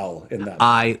metal growl in them.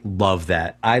 I love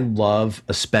that. I love,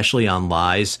 especially on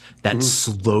Lies, that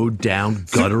slowed down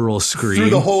guttural scream through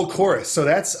the whole chorus. So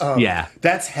that's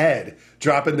that's Head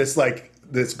dropping this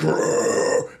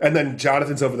grrr, and then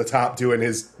Jonathan's over the top doing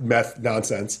his meth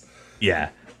nonsense. Yeah.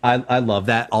 I love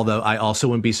that. Although I also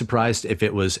wouldn't be surprised if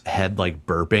it was Head like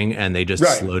burping and they just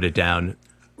slowed it down.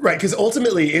 Right, because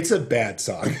ultimately it's a bad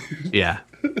song. Yeah.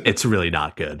 It's really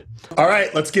not good. All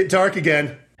right, let's get dark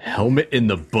again. Helmet in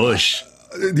the Bush.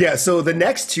 Yeah, so the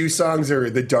next 2 songs are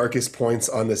the darkest points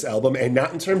on this album, and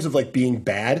not in terms of like being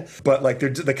bad, but like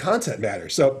the content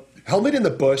matters. So Helmet in the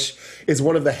Bush is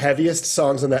one of the heaviest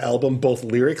songs on the album, both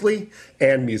lyrically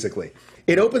and musically.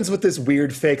 It opens with this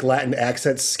weird fake Latin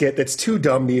accent skit that's too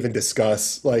dumb to even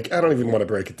discuss. Like, I don't even want to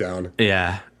break it down.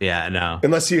 Yeah, no.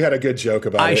 Unless you had a good joke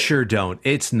about it. I sure don't.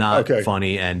 It's not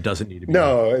funny and doesn't need to be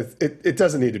there. It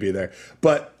doesn't need to be there.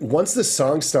 But once the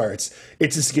song starts,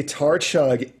 it's this guitar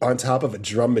chug on top of a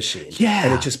drum machine. Yeah.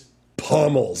 And it just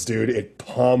pummels, dude. It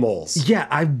pummels. Yeah,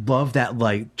 I love that,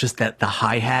 like, just that the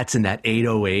hi-hats and that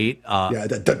 808. Yeah,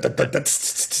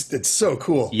 it's so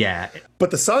cool. Yeah. But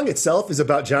the song itself is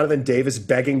about Jonathan Davis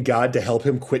begging God to help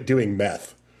him quit doing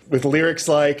meth. With lyrics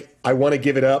like, I want to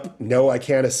give it up, no, I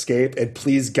can't escape, and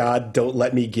please, God, don't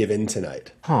let me give in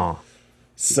tonight. Huh.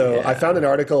 So I found an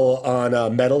article on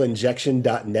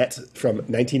metalinjection.net from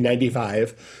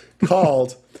 1995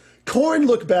 called... Korn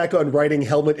look back on writing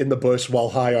Helmet in the Bush while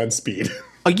high on speed.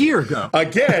 A year ago.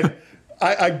 Again,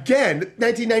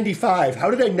 1995.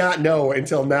 How did I not know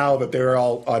until now that they were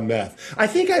all on meth? I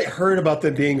think I heard about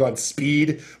them being on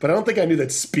speed, but I don't think I knew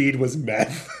that speed was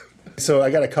meth. So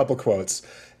I got a couple quotes.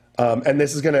 And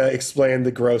this is going to explain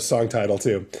the gross song title,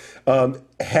 too.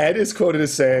 Head is quoted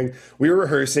as saying, we were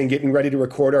rehearsing, getting ready to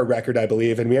record our record, I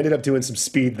believe, and we ended up doing some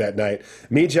speed that night.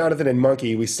 Me, Jonathan, and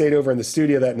Monkey, we stayed over in the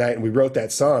studio that night, and we wrote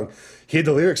that song. He had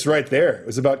the lyrics right there. It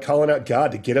was about calling out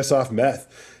God to get us off meth.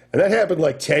 And that happened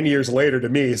like 10 years later to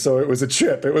me, so it was a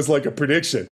trip. It was like a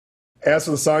prediction. As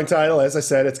for the song title, as I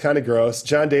said, it's kind of gross.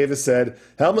 John Davis said,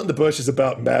 Helmet in the Bush is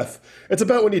about meth. It's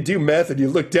about when you do meth and you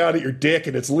look down at your dick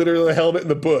and it's literally a helmet in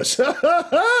the bush.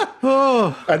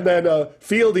 And then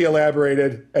Fieldy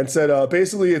elaborated and said,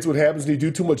 basically it's what happens when you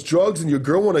do too much drugs and your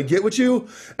girl want to get with you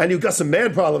and you've got some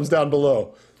man problems down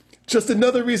below. Just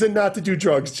another reason not to do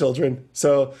drugs, children.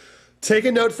 So... take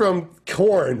a note from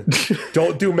Korn.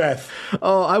 Don't do meth.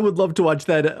 Oh, I would love to watch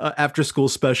that after school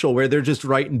special where they're just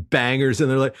writing bangers and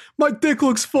they're like, my dick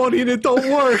looks funny and it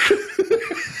don't work.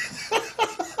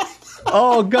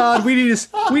 Oh God, we need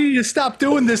to stop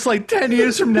doing this like 10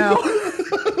 years from now.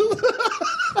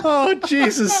 Oh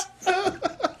Jesus.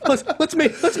 let's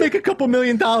make a couple $1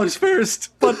 million first.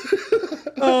 But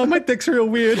my dick's real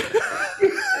weird.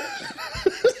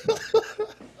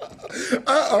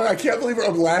 I can't believe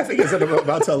I'm laughing as I'm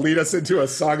about to lead us into a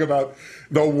song about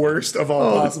the worst of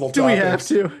all possible topics.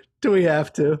 Do we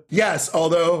have to? Yes,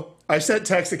 although I sent a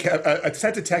text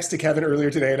to Kevin earlier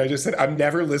today, and I just said, I'm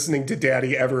never listening to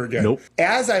Daddy ever again. Nope.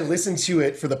 As I listened to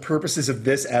it for the purposes of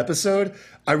this episode,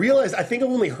 I realized I think I've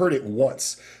only heard it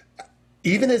once.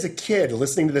 Even as a kid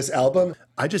listening to this album,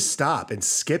 I just stop and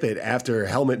skip it after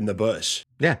Helmet in the Bush.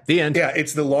 Yeah, the end. Yeah,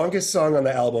 it's the longest song on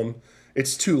the album.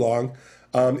 It's too long.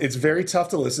 It's very tough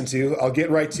to listen to. I'll get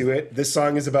right to it. This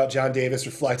song is about John Davis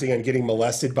reflecting on getting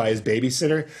molested by his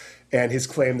babysitter and his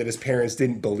claim that his parents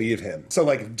didn't believe him. So,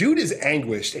 like, dude is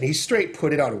anguished, and he straight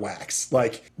put it on wax.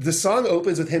 Like, the song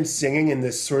opens with him singing in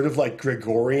this sort of, like,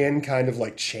 Gregorian kind of,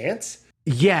 like, chant.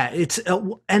 Yeah, it's...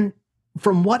 and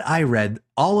from what I read,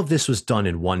 all of this was done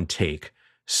in one take.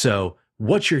 So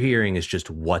what you're hearing is just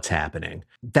what's happening.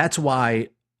 That's why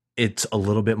it's a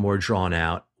little bit more drawn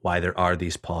out, why there are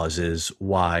these pauses,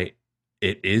 why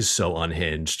it is so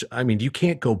unhinged. I mean, you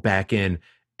can't go back in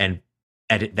and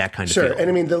edit that kind of Sure. feeling. And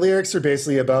I mean, the lyrics are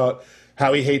basically about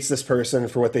how he hates this person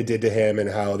for what they did to him and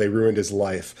how they ruined his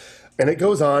life. And it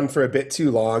goes on for a bit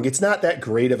too long. It's not that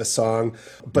great of a song,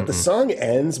 but the song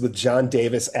ends with John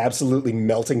Davis absolutely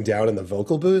melting down in the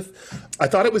vocal booth. I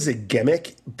thought it was a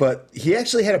gimmick, but he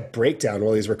actually had a breakdown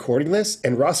while he was recording this.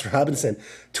 And Ross Robinson,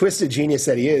 twisted genius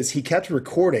that he is, he kept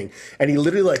recording, and he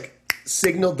literally like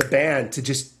signaled the band to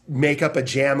just make up a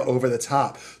jam over the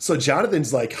top. So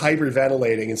Jonathan's like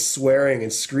hyperventilating and swearing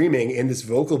and screaming in this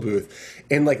vocal booth.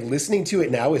 And like listening to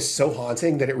it now is so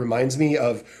haunting that it reminds me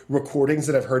of recordings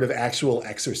that I've heard of actual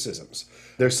exorcisms.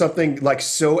 There's something like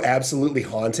so absolutely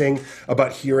haunting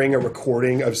about hearing a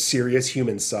recording of serious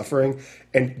human suffering.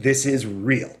 And this is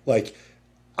real. Like,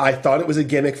 I thought it was a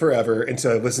gimmick forever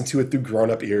until I listened to it through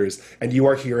grown-up ears. And you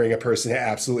are hearing a person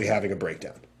absolutely having a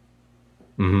breakdown.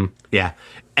 Mm-hmm. Yeah.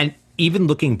 And even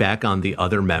looking back on the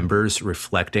other members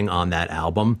reflecting on that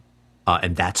album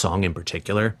and that song in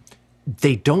particular,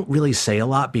 they don't really say a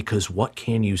lot because what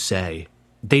can you say?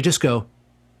 They just go,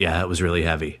 yeah, it was really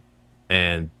heavy.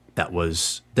 And that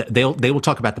was, they will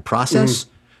talk about the process.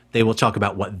 Mm-hmm. They will talk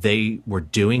about what they were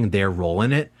doing, their role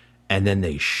in it, and then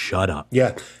they shut up.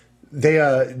 Yeah.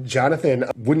 Jonathan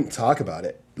wouldn't talk about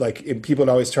it. Like, people would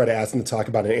always try to ask him to talk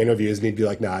about it in interviews, and he'd be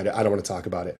like, nah, I don't want to talk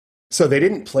about it. So they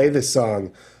didn't play this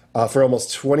song for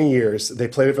almost 20 years. They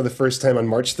played it for the first time on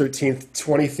March 13th,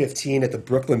 2015 at the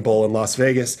Brooklyn Bowl in Las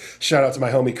Vegas. Shout out to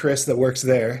my homie Chris that works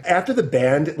there. After the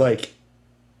band like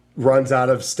runs out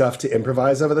of stuff to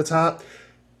improvise over the top,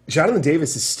 Jonathan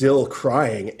Davis is still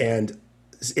crying, and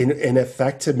in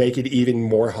effect to make it even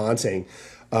more haunting,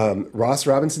 Ross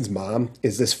Robinson's mom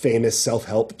is this famous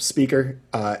self-help speaker,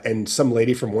 and some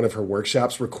lady from one of her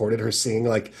workshops recorded her singing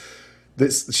like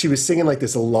this. She was singing like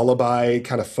this lullaby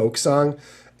kind of folk song,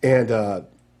 and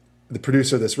the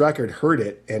producer of this record heard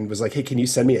it and was like, hey, can you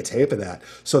send me a tape of that?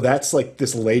 So that's like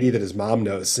this lady that his mom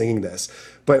knows singing this.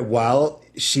 But while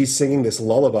she's singing this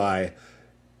lullaby,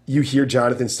 you hear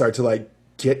Jonathan start to like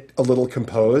get a little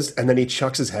composed, and then he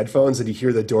chucks his headphones and you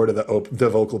hear the door to the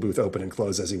vocal booth open and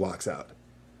close as he walks out.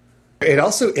 It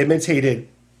also imitated,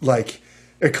 like,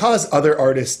 it caused other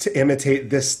artists to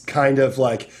imitate this kind of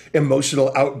like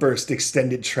emotional outburst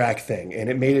extended track thing, and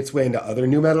it made its way into other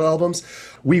nu metal albums.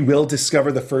 We will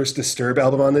discover the first Disturbed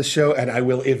album on this show, and I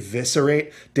will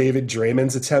eviscerate David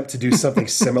Draymond's attempt to do something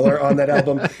similar on that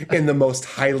album in the most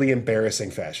highly embarrassing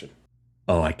fashion.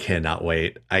 Oh, I cannot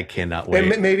wait. I cannot wait.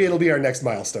 And maybe it'll be our next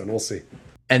milestone. We'll see.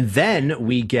 And then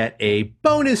we get a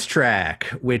bonus track,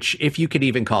 which, if you could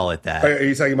even call it that. Are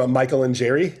you talking about Michael and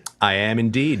Jerry? I am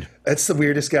indeed. That's the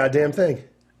weirdest goddamn thing.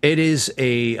 It is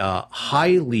a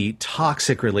highly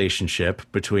toxic relationship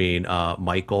between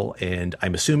Michael and,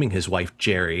 I'm assuming, his wife,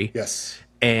 Jerry. Yes.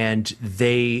 And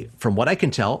they, from what I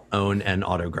can tell, own an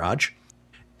auto garage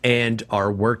and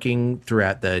are working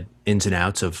throughout the ins and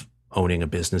outs of owning a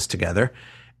business together.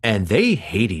 And they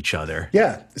hate each other.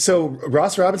 Yeah. So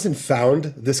Ross Robinson found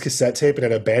this cassette tape in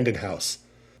an abandoned house.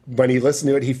 When he listened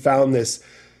to it, he found this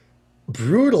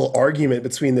brutal argument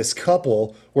between this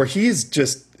couple where he's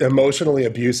just emotionally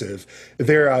abusive.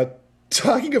 They're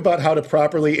talking about how to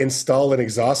properly install an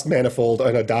exhaust manifold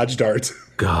on a Dodge Dart.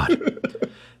 God.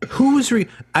 Who was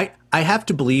I have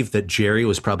to believe that Jerry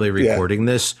was probably recording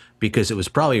this because it was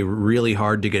probably really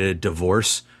hard to get a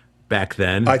divorce back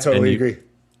then. I totally agree.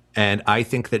 And I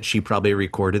think that she probably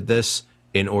recorded this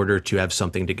in order to have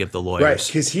something to give the lawyers. Right,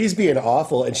 because he's being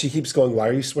awful, and she keeps going, why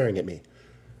are you swearing at me?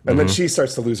 And then she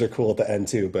starts to lose her cool at the end,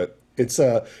 too. But It's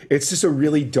just a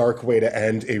really dark way to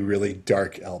end a really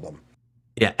dark album.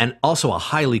 Yeah, and also a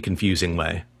highly confusing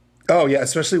way. Oh yeah,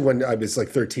 especially when I was like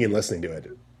 13 listening to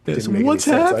it. Didn't make What's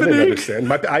any sense. happening? I didn't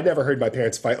understand. I never heard my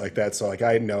parents fight like that, so like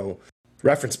I had no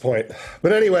reference point.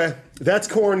 But anyway, that's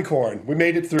Korn. We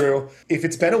made it through. If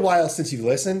it's been a while since you've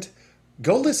listened,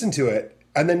 go listen to it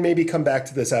and then maybe come back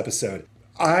to this episode.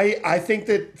 I think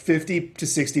that 50 to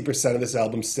 60% of this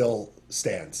album still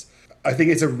stands. I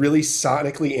think it's a really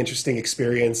sonically interesting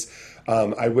experience.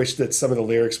 I wish that some of the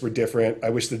lyrics were different. I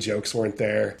wish the jokes weren't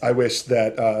there. I wish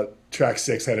that track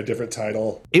 6 had a different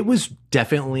title. It was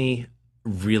definitely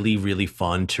really, really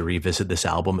fun to revisit this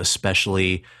album,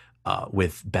 especially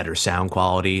with better sound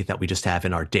quality that we just have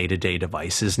in our day-to-day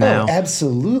devices now. Oh,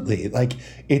 absolutely. Like,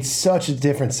 it's such a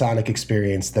different sonic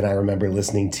experience than I remember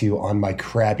listening to on my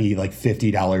crappy, like,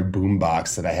 $50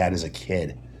 boombox that I had as a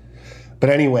kid.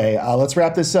 But anyway, let's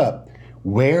wrap this up.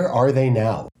 Where are they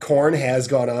now? Korn has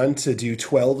gone on to do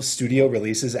 12 studio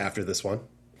releases after this one.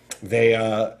 They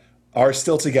are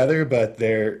still together, but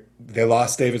they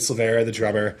lost David Silvera, the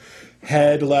drummer.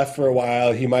 Head left for a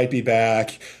while. He might be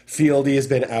back. Fieldy has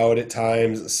been out at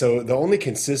times. So the only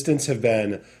consistents have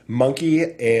been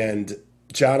Monkey and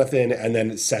Jonathan, and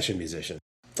then session musician.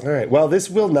 All right. Well, this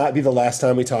will not be the last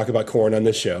time we talk about Korn on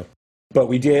this show. But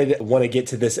we did want to get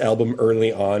to this album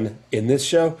early on in this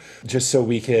show, just so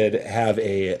we could have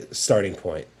a starting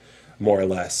point, more or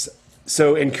less.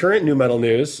 So in current nu metal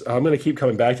news, I'm going to keep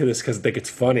coming back to this because I think it's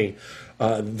funny.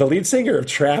 The lead singer of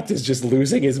Trapt is just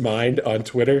losing his mind on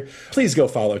Twitter. Please go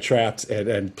follow Trapt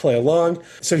and play along.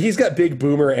 So he's got big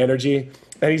boomer energy,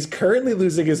 and he's currently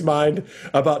losing his mind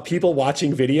about people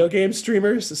watching video game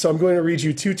streamers. So I'm going to read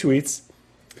you 2 tweets.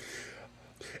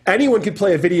 Anyone can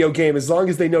play a video game as long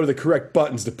as they know the correct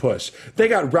buttons to push. They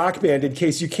got Rock Band in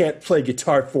case you can't play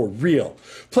guitar for real.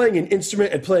 Playing an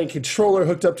instrument and playing controller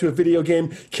hooked up to a video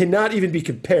game cannot even be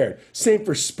compared. Same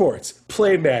for sports.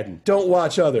 Play Madden. Don't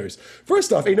watch others.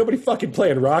 First off, ain't nobody fucking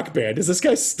playing Rock Band. Is this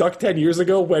guy stuck 10 years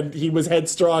ago when he was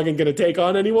headstrong and going to take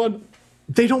on anyone?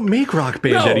 They don't make Rock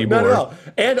Band anymore. Not at all.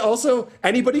 And also,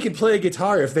 anybody can play a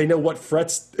guitar if they know what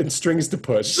frets and strings to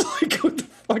push. Like, what the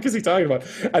fuck is he talking about?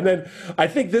 And then I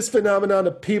think this phenomenon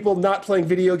of people not playing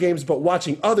video games but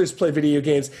watching others play video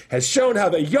games has shown how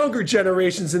the younger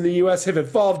generations in the U.S. have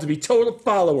evolved to be total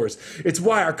followers. It's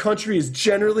why our country is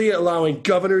generally allowing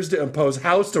governors to impose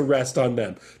house arrest on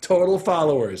them. Total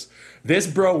followers. This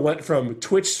bro went from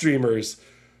Twitch streamers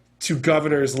to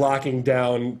governors locking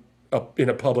down in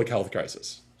a public health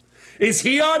crisis. Is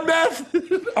he on meth?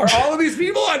 Are all of these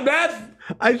people on meth?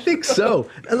 I think so.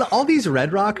 All these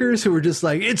red rockers who are just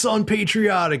like, it's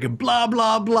unpatriotic and blah,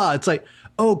 blah, blah. It's like,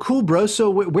 oh, cool, bro. So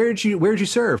where'd you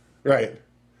serve? Right.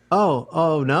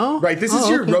 Oh, no? Right. This is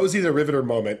your Rosie the Riveter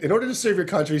moment. In order to serve your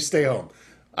country, stay home.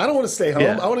 I don't want to stay home.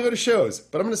 Yeah. I want to go to shows,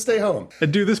 but I'm going to stay home.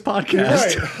 And do this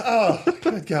podcast. Right. Oh,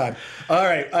 good God. All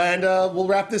right. And we'll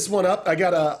wrap this one up. I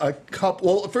got a couple.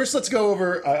 Well, first, let's go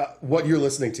over what you're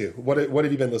listening to. What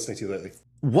have you been listening to lately?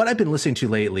 What I've been listening to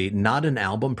lately, not an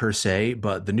album per se,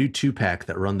 but the new 2-pack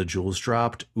that Run the Jewels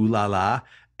dropped, Ooh La La,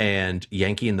 and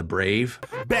Yankee and the Brave.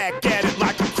 Back at it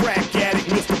like a crack addict,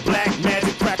 Mr. Black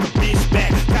Magic, crack a bitch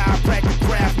back, chiropractic,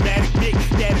 craftmatic, big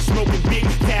daddy smoking big,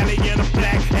 Cali in a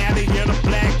black, alley in a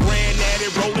black, granddaddy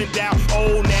rolling down,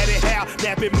 old natty how,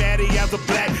 napping Matty as a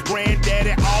black,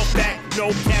 granddaddy all back, no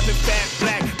cabin fat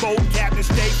black, boat captain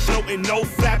stay floating, no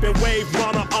flapping, wave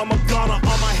runner, I'm a gunner,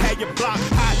 I'ma have your block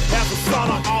hot as a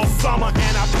sauna all summer,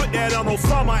 and I put that on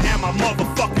Osama and my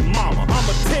motherfucking mama,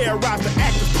 I'ma terrorize the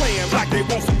actors playing like they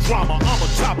want some drama, I'ma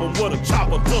chop 'em with a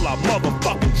chopper till I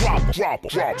motherfucking drop.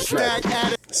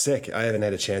 Sick. I haven't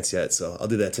had a chance yet, so I'll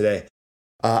do that today.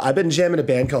 I've been jamming a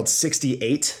band called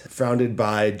 68, founded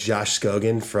by Josh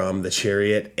Skogan from The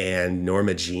Chariot and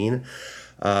Norma Jean.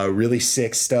 Really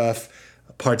sick stuff.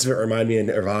 Parts of it remind me of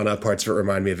Nirvana. Parts of it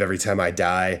remind me of Every Time I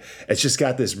Die. It's just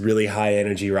got this really high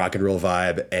energy rock and roll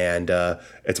vibe, and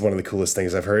it's one of the coolest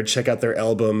things I've heard. Check out their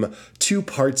album, 2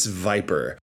 Parts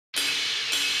Viper.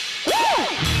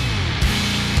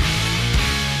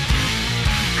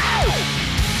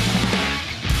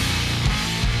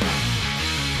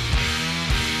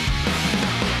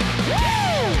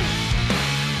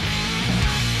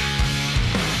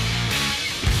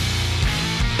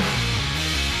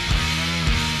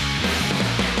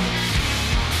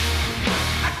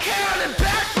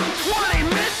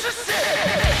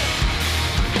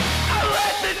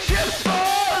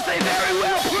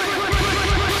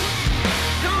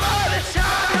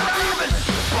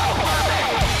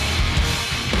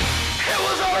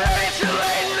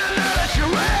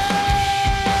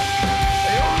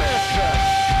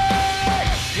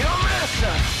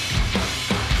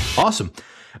 Awesome.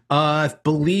 I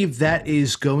believe that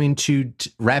is going to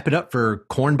wrap it up for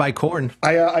Corn by Corn.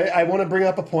 I want to bring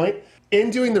up a point. In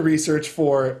doing the research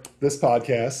for this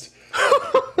podcast,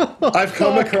 I've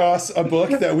come across a book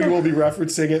that we will be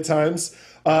referencing at times.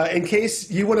 In case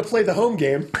you want to play the home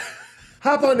game,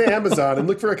 hop onto Amazon and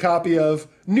look for a copy of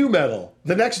New Metal,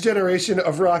 The Next Generation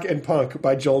of Rock and Punk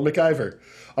by Joel McIver.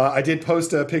 I did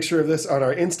post a picture of this on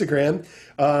our Instagram.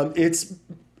 It's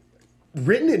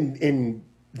written in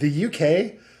the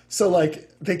UK, so like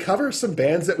they cover some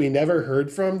bands that we never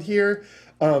heard from here.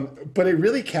 But it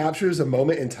really captures a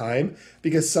moment in time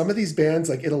because some of these bands,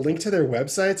 like it'll link to their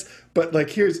websites, but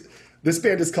like this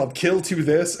band is called Kill to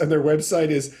This, and their website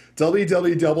is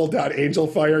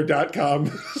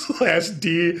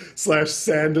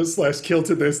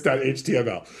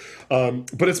www.angelfire.com/d/send/kill-to-this.html.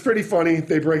 But it's pretty funny.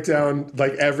 They break down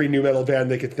like every new metal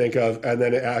band they could think of, and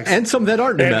then and some that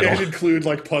aren't new metal, and include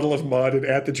like Puddle of Mud and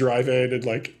At the Drive-In, and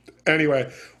like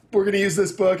anyway. We're going to use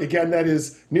this book. Again, that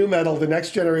is New Metal, The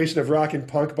Next Generation of Rock and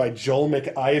Punk by Joel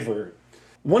McIver.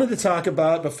 Wanted to talk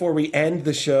about, before we end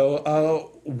the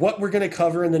show, what we're going to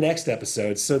cover in the next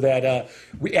episode so that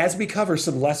as we cover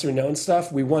some lesser-known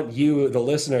stuff, we want you, the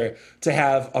listener, to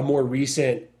have a more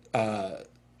recent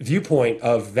viewpoint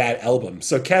of that album.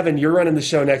 So, Kevin, you're running the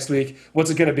show next week. What's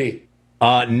it going to be?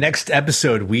 Next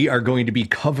episode, we are going to be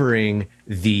covering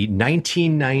the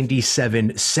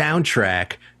 1997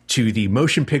 soundtrack to the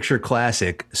motion picture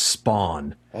classic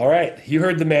Spawn. All right, you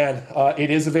heard the man. It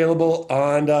is available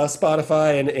on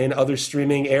Spotify and in other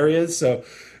streaming areas, so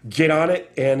get on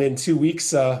it. And in 2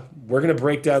 weeks, we're going to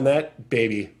break down that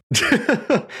baby.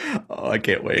 Oh, I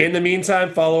can't wait. In the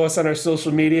meantime, follow us on our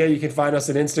social media. You can find us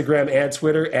on Instagram and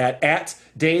Twitter at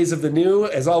Days of the New.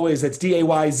 As always, that's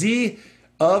DAYZ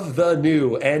of the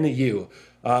New, NU.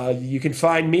 You can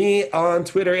find me on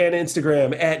Twitter and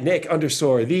Instagram at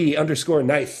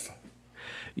Nick_the_knife.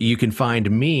 You can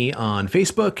find me on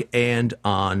Facebook and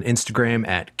on Instagram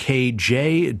at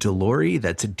KJ Delury.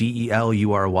 That's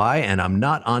DELURY. And I'm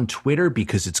not on Twitter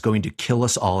because it's going to kill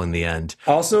us all in the end.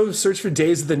 Also, search for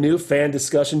Days of the New fan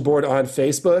discussion board on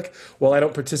Facebook. While I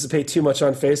don't participate too much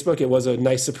on Facebook, it was a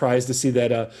nice surprise to see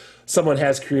that someone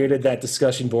has created that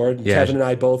discussion board. Yeah. Kevin and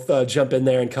I both jump in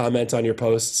there and comment on your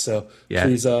posts. So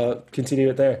please continue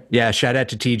it there. Yeah, shout out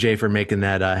to TJ for making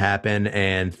that happen.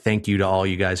 And thank you to all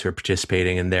you guys who are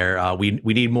participating in there. We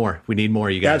need more. We need more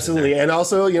of you guys. Absolutely. And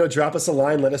also, drop us a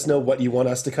line. Let us know what you want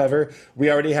us to cover. We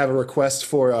already have a request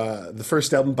for the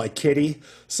first album by Kitty.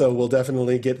 So we'll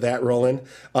definitely get that rolling.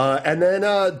 And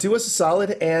then do us a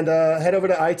solid and head over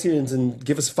to iTunes and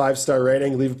give us a 5-star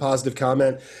rating. Leave a positive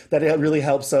comment. That really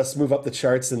helps us move up the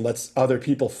charts and lets other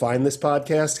people find this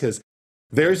podcast because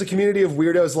there's a community of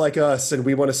weirdos like us and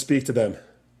we want to speak to them.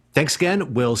 Thanks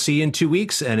again. We'll see you in 2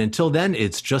 weeks. And until then,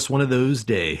 it's just one of those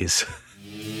days.